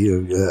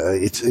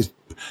the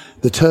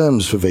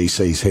terms for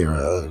VCs here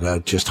are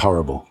just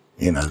horrible.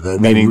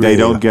 Meaning they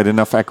don't get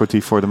enough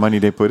equity for the money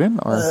they put in,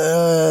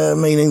 or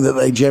meaning that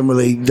they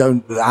generally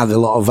don't add a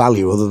lot of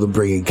value other than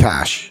bringing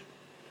cash.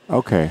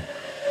 Okay.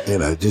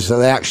 So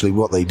they actually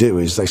what they do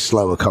is they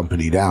slow a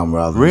company down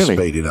rather than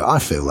speed it up. I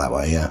feel that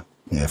way. Yeah.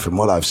 Yeah, from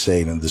what I've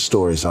seen and the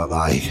stories that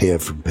I hear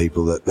from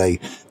people, that they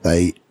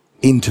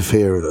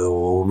interfere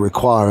or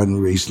require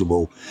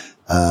unreasonable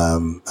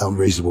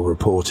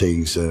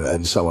reportings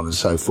and so on and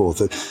so forth.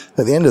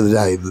 At the end of the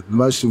day, the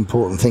most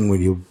important thing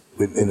when you're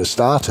in a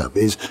startup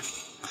is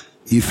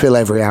you fill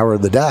every hour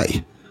of the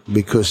day,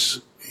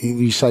 because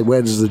you say,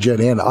 where does the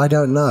journey end? I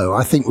don't know.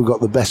 I think we've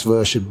got the best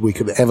version we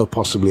could ever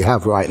possibly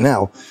have right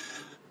now,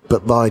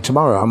 but by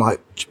tomorrow I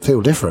might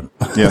feel different.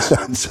 Yes.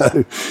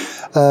 So,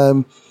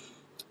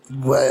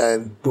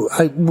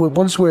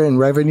 once we're in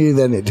revenue,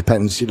 then it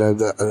depends,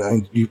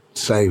 you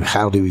say,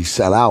 how do we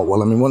sell out?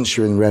 Well, I mean, once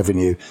you're in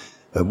revenue,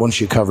 once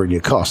you're covering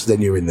your costs,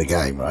 then you're in the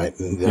game, right?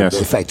 Yes.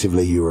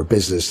 Effectively, you're a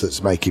business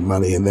that's making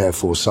money, and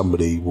therefore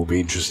somebody will be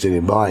interested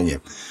in buying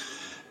you.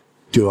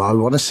 Do I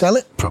want to sell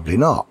it? Probably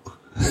not.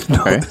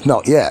 Okay.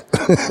 Not yet.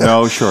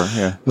 No, sure.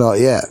 Yeah. Not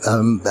yet.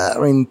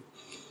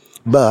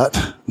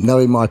 But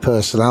knowing my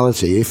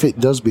personality, if it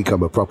does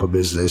become a proper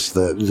business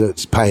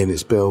that's paying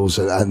its bills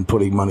and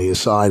putting money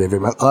aside every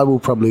month, I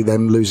will probably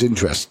then lose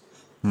interest.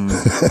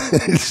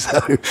 So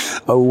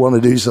I will want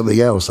to do something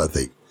else, I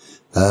think.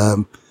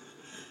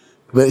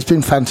 But it's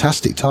been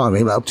fantastic time.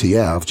 I've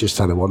just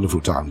had a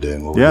wonderful time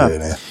doing what we're doing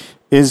here.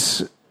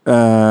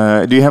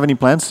 Do you have any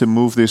plans to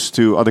move this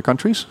to other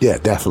countries? Yeah,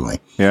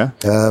 definitely. Yeah.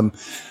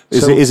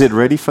 Is it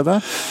ready for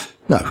that?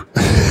 No.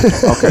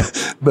 Okay.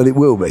 But it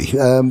will be.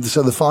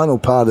 So the final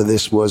part of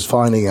this was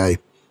finding a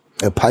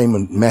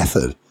payment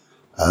method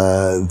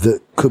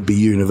that could be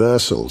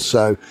universal.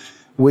 So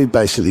we've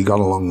basically gone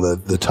along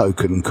the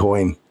token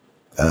coin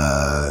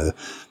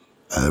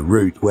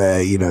route,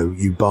 where,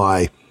 you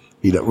buy,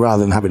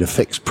 rather than having a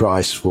fixed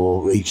price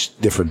for each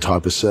different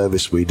type of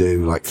service we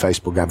do, like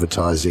Facebook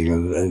advertising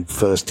and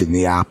first in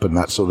the app and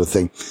that sort of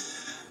thing.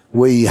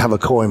 We have a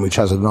coin which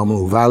has a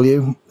nominal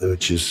value,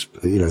 which is,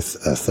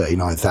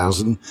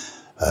 39,000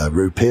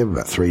 rupiah,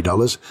 about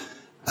 $3.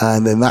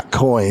 And then that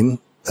coin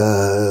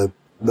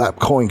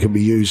can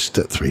be used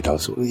at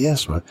 $3.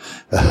 Yes, right.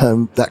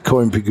 That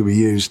coin can be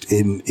used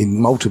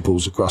in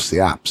multiples across the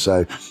app.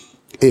 So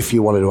if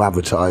you wanted to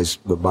advertise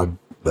by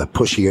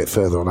pushing it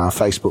further on our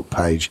Facebook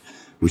page,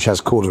 which has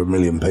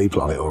 250,000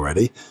 people on it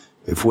already,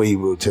 if you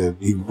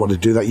want to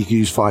do that, you can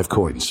use 5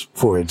 coins,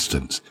 for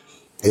instance.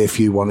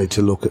 If you wanted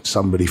to look at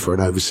somebody for an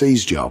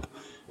overseas job,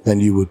 then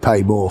you would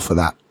pay more for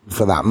that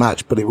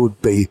match, but it would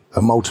be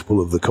a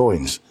multiple of the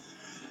coins.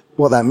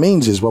 What that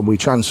means is when we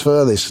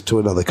transfer this to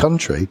another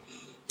country,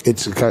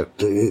 instead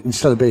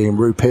of being in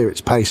rupiah, it's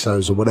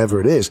pesos or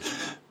whatever it is,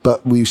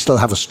 but we still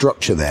have a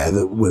structure there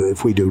that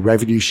if we do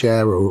revenue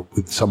share or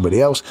with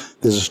somebody else,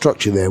 there's a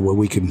structure there where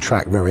we can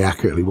track very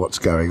accurately what's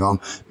going on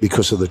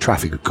because of the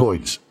traffic of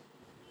coins.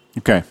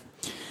 Okay.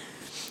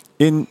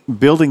 In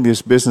building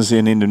this business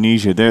in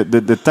Indonesia,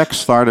 the tech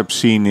startup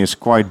scene is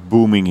quite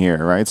booming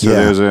here, right? So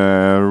there's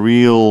a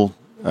real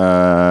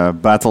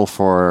battle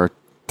for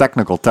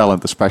technical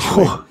talent,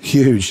 especially. Oh,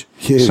 huge.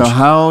 So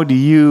how do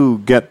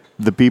you get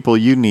the people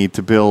you need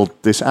to build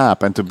this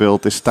app and to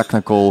build this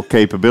technical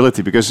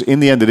capability? Because in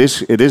the end, it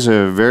is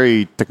a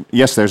very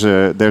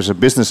there's a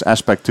business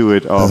aspect to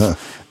it of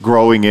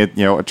growing it,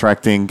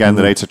 attracting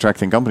candidates,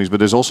 attracting companies, but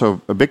there's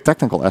also a big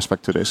technical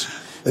aspect to this.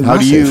 How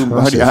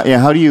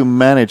do you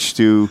manage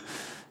to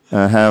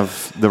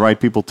have the right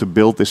people to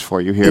build this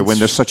for you here when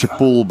there's such a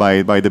pull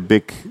by the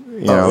big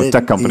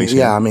tech companies?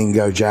 Yeah, I mean,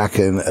 Gojek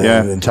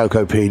and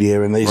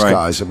Tokopedia and these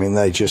guys. I mean,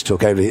 they just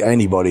took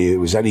anybody who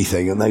was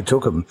anything and they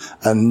took them.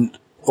 And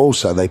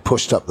also they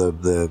pushed up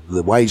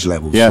the wage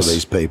levels for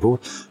these people.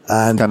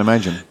 And can't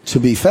imagine. To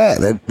be fair,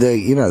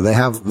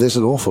 there's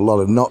an awful lot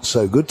of not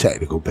so good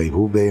technical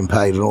people being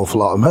paid an awful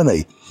lot of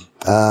money.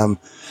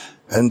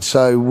 And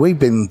so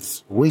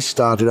we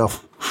started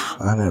off,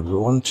 I don't know,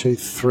 1, 2,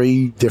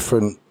 3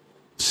 different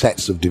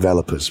sets of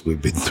developers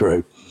we've been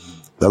through.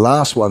 The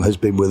last one has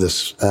been with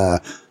us,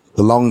 the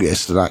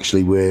longest, and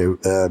actually we're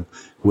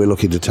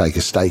looking to take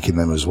a stake in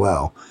them as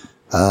well.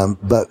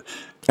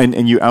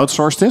 And you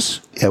outsource this?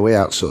 Yeah, we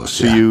outsource.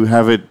 So you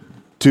have it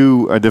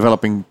to a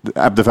developing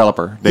app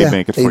developer. They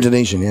make it for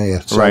Indonesian, you.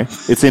 So, right.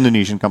 It's an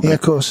Indonesian company. Yeah,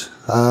 of course.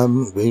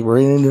 We're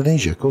in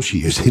Indonesia. Of course you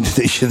use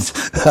Indonesians.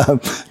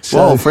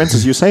 Well, for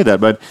instance, you say that,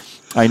 but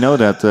I know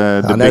that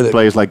big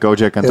players like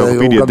Gojek and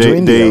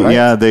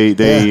Tokopedia,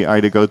 they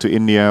either go to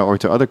India or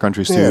to other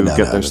countries to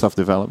get their stuff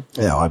developed.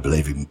 Yeah, I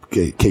believe in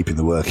keeping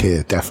the work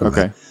here,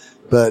 definitely. Okay.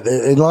 But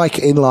in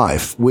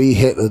life, we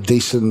hit a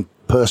decent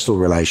personal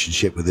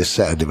relationship with this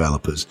set of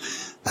developers,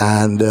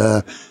 and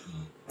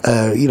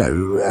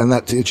and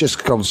that it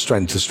just comes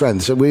strength to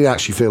strength. So we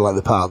actually feel like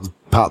the part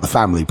of the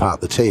family, part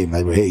of the team.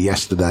 They were here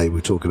yesterday. We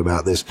were talking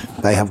about this.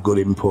 They have good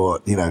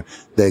input.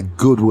 They're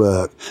good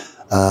work.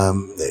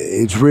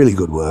 It's really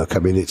good work. I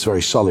mean, it's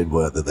very solid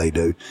work that they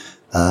do.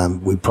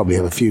 We probably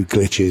have a few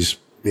glitches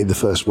in the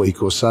first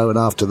week or so, and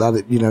after that,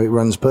 it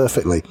runs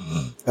perfectly.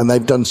 And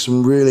they've done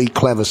some really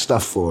clever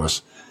stuff for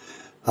us.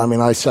 I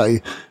mean, I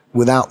say,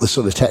 without the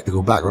sort of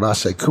technical background, I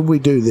say, could we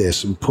do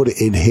this and put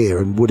it in here,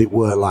 and would it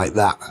work like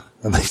that?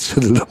 And they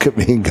sort of look at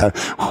me and go,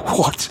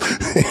 what?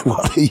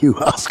 What are you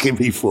asking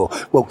me for?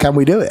 Well, can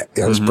we do it?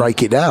 Let's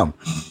break it down.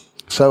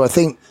 So I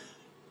think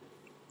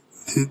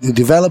the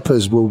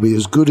developers will be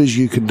as good as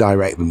you can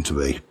direct them to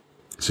be.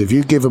 So if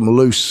you give them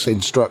loose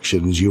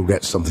instructions, you'll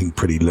get something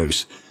pretty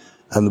loose.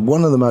 And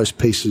one of the most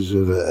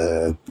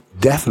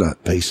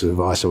definite piece of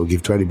advice I would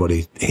give to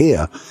anybody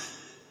here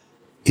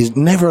is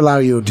never allow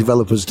your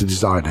developers to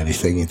design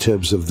anything in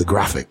terms of the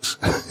graphics,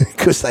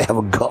 because they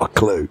haven't got a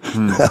clue.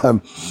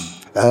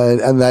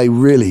 And they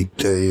really,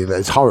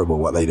 it's horrible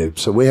what they do.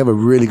 So we have a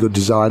really good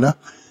designer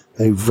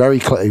who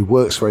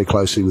works very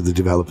closely with the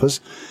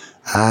developers.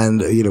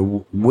 And,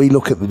 we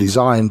look at the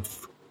design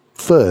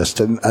first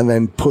and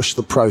then push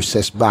the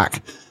process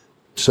back,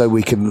 so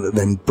we can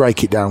then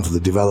break it down for the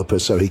developer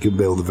so he can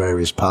build the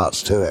various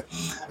parts to it.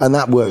 And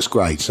that works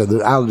great.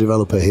 So our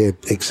developer here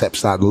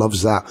accepts that and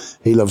loves that.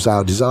 He loves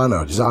our designer.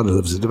 Our designer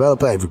loves the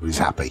developer. Everybody's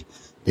happy.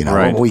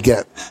 And we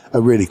get a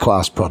really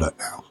class product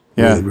now.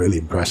 Yeah. Really, really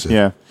impressive.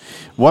 Yeah.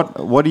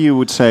 What do you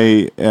would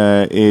say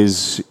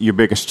is your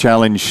biggest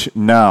challenge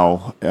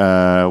now,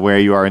 where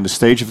you are in the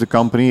stage of the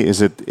company?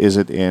 Is it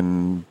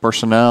in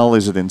personnel?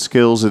 Is it in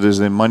skills? Is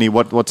it in money?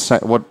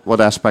 What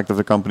aspect of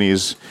the company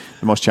is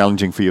the most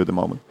challenging for you at the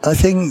moment? I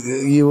think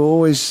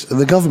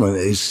the government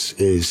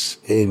is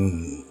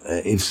in,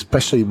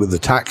 especially with the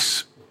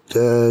tax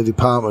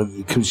department,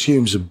 it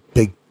consumes a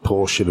big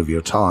portion of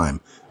your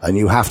time, and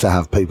you have to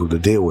have people to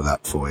deal with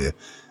that for you.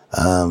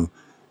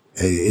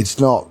 It's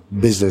not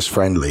business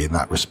friendly in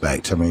that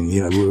respect. I mean,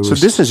 So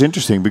this is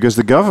interesting, because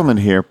the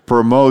government here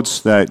promotes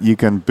that you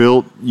can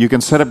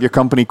set up your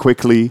company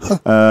quickly.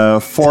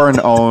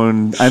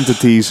 Foreign-owned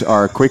entities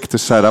are quick to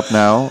set up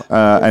now,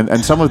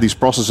 and some of these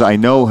processes I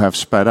know have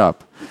sped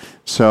up.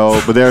 So,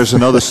 but there's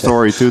another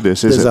story to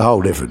this. There's a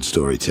whole different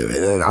story to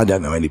it. I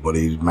don't know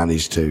anybody who's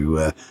managed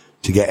to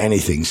get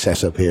anything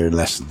set up here in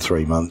less than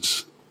 3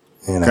 months.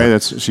 Okay,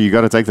 so you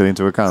got to take that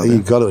into account.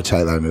 You've got to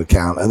take that into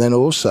account, and then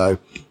also,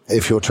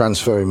 if you're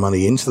transferring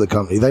money into the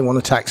company, they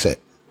want to tax it.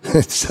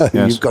 So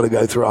you've got to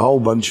go through a whole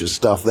bunch of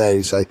stuff there.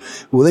 You say,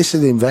 well, this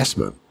is an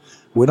investment.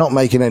 We're not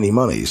making any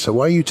money. So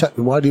why do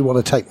you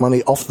want to take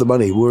money off the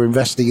money we're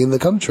investing in the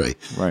country?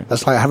 Right.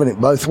 That's like having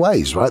it both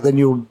ways, right? Then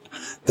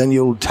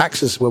you'll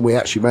tax us when we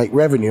actually make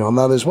revenue on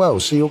that as well.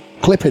 So you're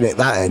clipping it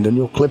that end and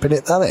you're clipping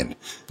it that end.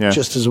 Yeah.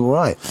 Just as all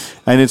right.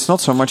 And it's not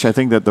so much, I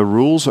think, that the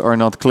rules are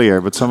not clear,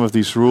 but some of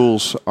these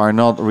rules are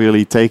not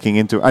really taking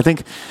into, I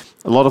think,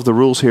 a lot of the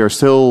rules here are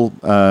still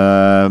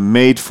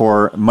made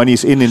for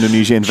monies in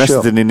Indonesia,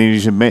 invested in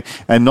Indonesia,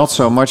 and not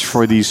so much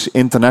for these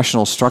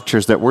international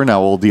structures that we're now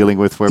all dealing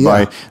with,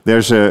 whereby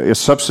there's a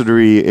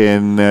subsidiary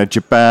in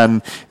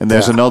Japan, and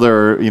there's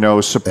another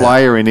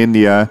supplier in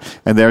India,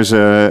 and there's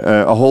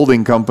a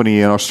holding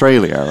company in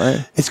Australia,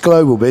 right? It's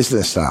global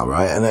business now,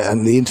 right?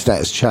 And the internet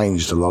has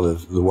changed a lot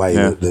of the way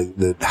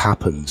that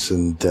happens.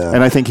 And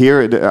I think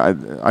here,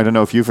 I don't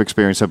know if you've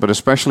experienced that, but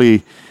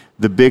especially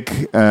the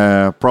big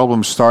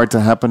problems start to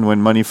happen when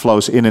money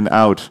flows in and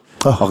out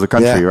of the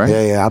country, right?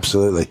 Yeah,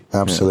 absolutely.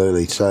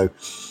 So,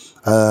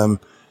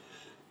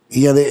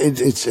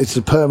 it's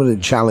a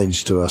permanent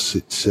challenge to us.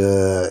 It's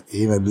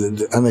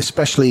and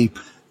especially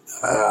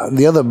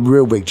the other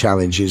real big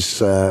challenge is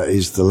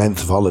the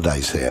length of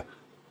holidays here,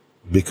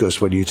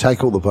 because when you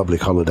take all the public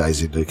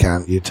holidays into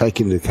account, you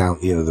take into account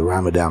the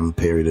Ramadan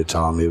period of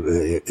time.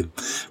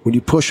 When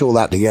you push all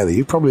that together,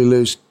 you probably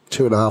lose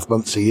 2.5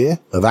 months a year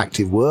of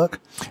active work.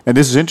 And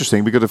this is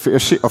interesting because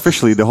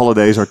officially the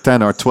holidays are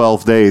 10 or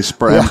 12 days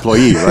per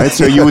employee, right?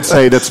 So you would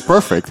say that's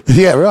perfect.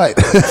 Yeah, right.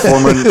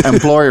 From an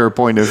employer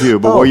point of view.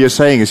 But what you're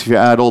saying is if you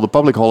add all the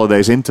public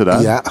holidays into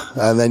that. Yeah,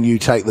 and then you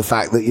take the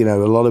fact that, a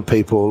lot of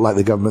people, like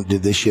the government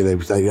did this year,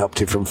 they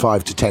upped it from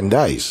 5 to 10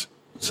 days.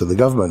 So the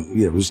government,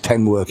 it was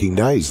 10 working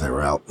days they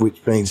were out,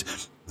 which means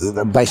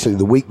basically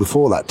the week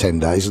before that 10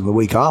 days and the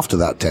week after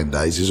that 10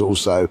 days is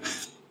also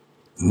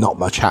not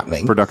much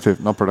happening. Not productive.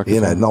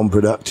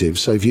 Non-productive.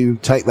 So if you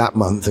take that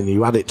month and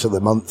you add it to the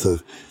month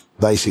of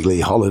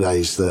basically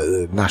holidays,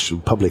 the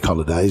national public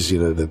holidays,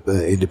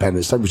 the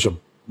Independence Day, which I'm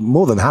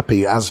more than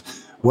happy as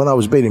when I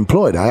was being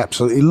employed, I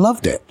absolutely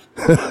loved it.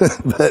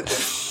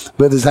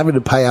 but as having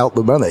to pay out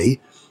the money,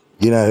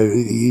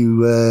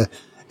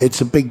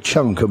 it's a big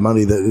chunk of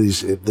money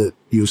that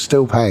you're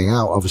still paying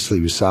out, obviously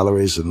with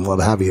salaries and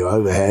what have you,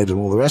 overhead and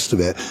all the rest of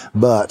it,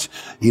 but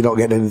you're not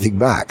getting anything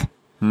back.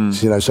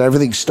 So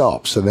everything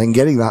stops, and then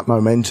getting that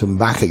momentum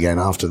back again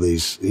after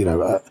these,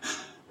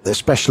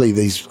 especially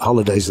these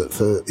holidays that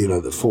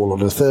fall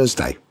on a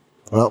Thursday.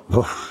 Well,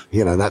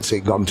 that's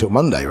it gone till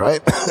Monday, right?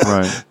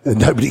 Right. And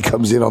nobody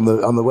comes in on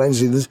the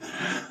Wednesday.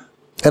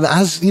 And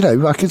as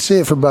I can see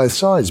it from both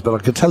sides, but I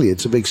can tell you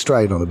it's a big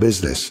strain on a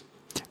business.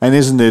 And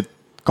isn't it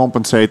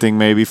compensating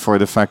maybe for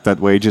the fact that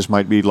wages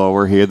might be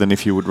lower here than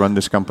if you would run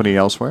this company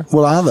elsewhere?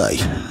 Well, are they?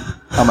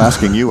 I'm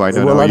asking you. I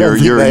don't know.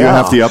 You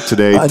have the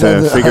up-to-date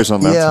figures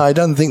on that. Yeah, I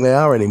don't think they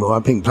are anymore. I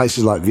think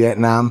places like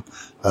Vietnam,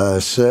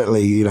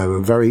 certainly, a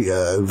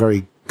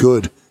very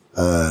good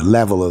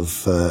level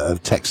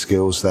of tech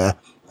skills there,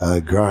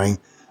 growing.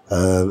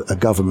 A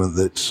government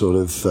that sort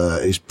of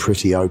is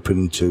pretty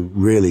open to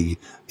really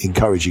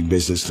encouraging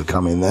business to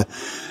come in there.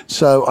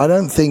 So I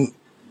don't think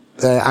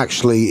there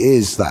actually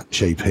is that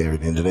cheap here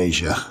in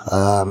Indonesia.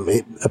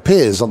 It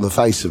appears on the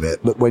face of it,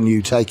 but when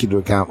you take into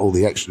account all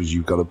the extras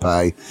you've got to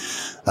pay,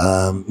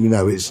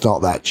 it's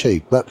not that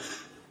cheap. But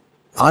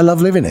I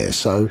love living here,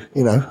 so,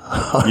 You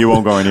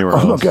won't go anywhere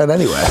else. I'm not going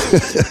anywhere.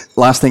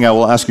 Last thing I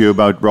will ask you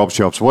about Rob's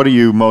Jobs. What are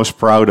you most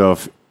proud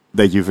of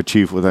that you've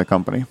achieved with that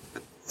company?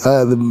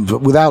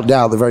 Without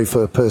doubt, the very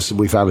first person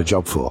we found a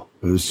job for.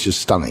 It was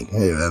just stunning.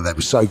 They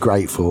were so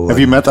grateful. Have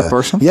you met that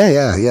person?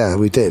 Yeah,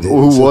 we did.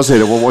 Who was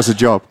it? What was the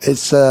job?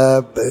 It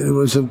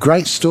was a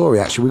great story,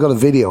 actually. We got a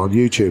video on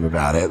YouTube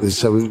about it.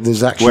 There's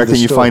actually. Where can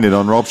you find it?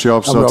 On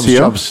robsjobs.co?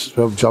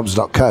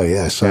 Robsjobs.co,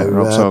 yeah. So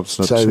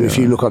if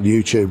you look on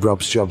YouTube,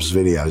 Rob's Jobs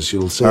videos,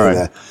 you'll see it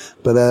there.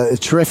 But a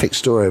terrific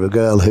story of a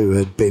girl who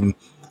had been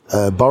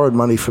borrowed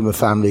money from the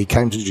family,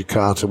 came to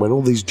Jakarta, went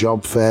all these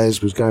job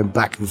fairs, was going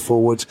back and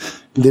forwards,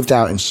 lived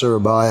out in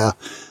Surabaya,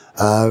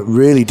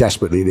 really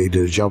desperately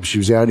needed a job. She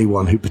was the only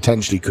one who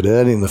potentially could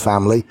earn in the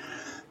family.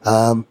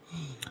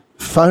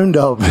 Phoned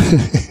up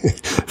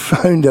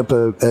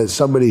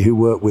somebody who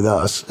worked with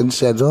us and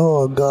said,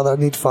 "Oh God, I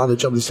need to find a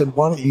job." They said,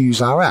 "Why don't you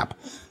use our app?"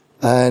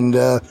 And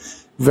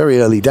very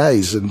early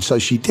days, and so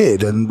she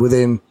did. And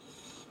within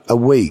a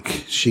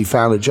week, she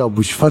found a job,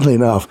 which, funnily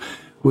enough,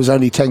 was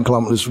only 10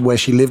 kilometers from where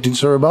she lived in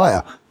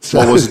Surabaya. So,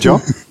 what was the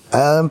job?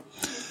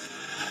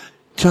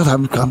 John,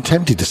 I'm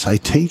tempted to say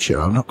teacher.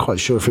 I'm not quite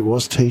sure if it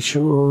was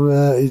teacher or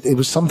it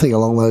was something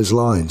along those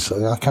lines.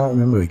 I can't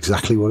remember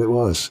exactly what it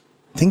was.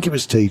 I think it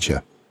was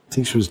teacher. I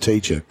think she was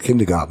teacher,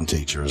 kindergarten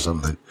teacher or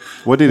something.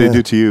 What did it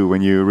do to you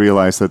when you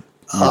realized that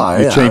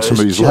you changed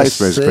somebody's life,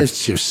 basically?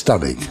 It's just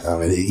stunning. I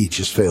mean, you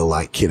just feel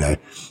like,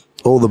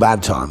 all the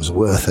bad times are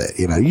worth it.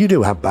 You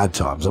do have bad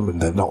times. I mean,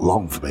 they're not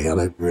long for me. I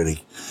don't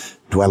really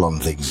dwell on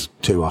things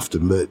too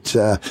often, but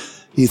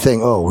you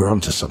think, oh, we're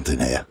onto something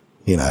here.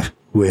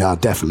 We are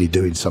definitely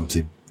doing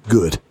something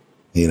good,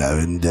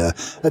 and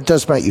it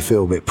does make you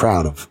feel a bit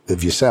proud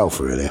of yourself,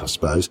 really, I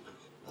suppose.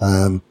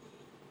 And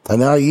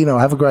I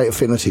have a great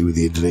affinity with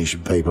the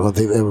Indonesian people. I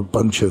think they're a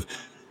bunch of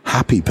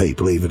happy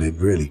people, even in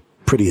really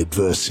pretty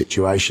adverse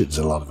situations,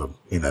 a lot of them.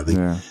 They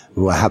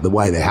have the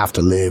way they have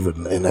to live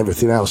and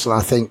everything else. And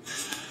I think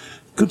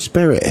good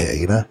spirit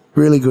here,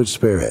 really good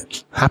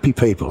spirit. Happy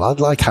people.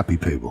 I'd like happy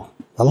people.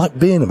 I like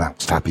being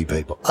amongst happy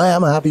people. I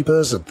am a happy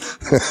person.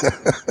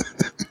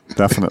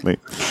 Definitely.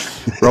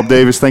 Rob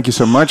Davies, thank you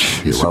so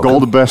much. All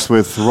the best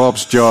with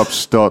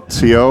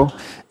robsjobs.co.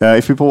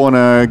 If people want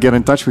to get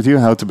in touch with you,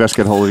 how to best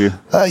get hold of you?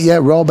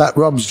 Rob at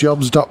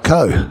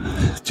robsjobs.co.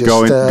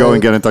 Go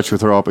and get in touch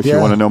with Rob if you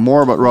want to know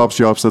more about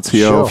robsjobs.co.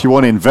 Sure. If you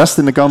want to invest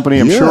in the company,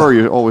 I'm sure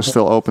you're always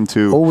still open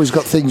to always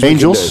got things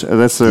angels.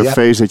 That's the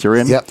phase that you're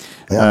in. Yep.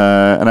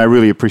 And I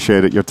really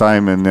appreciated your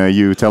time and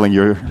you telling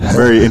your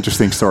very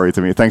interesting story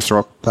to me. Thanks,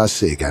 Rob. Nice to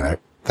see you again.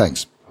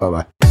 Thanks.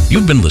 Bye-bye.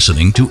 You've been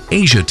listening to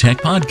Asia Tech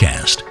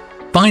Podcast.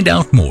 Find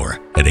out more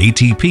at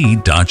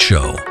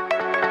atp.show.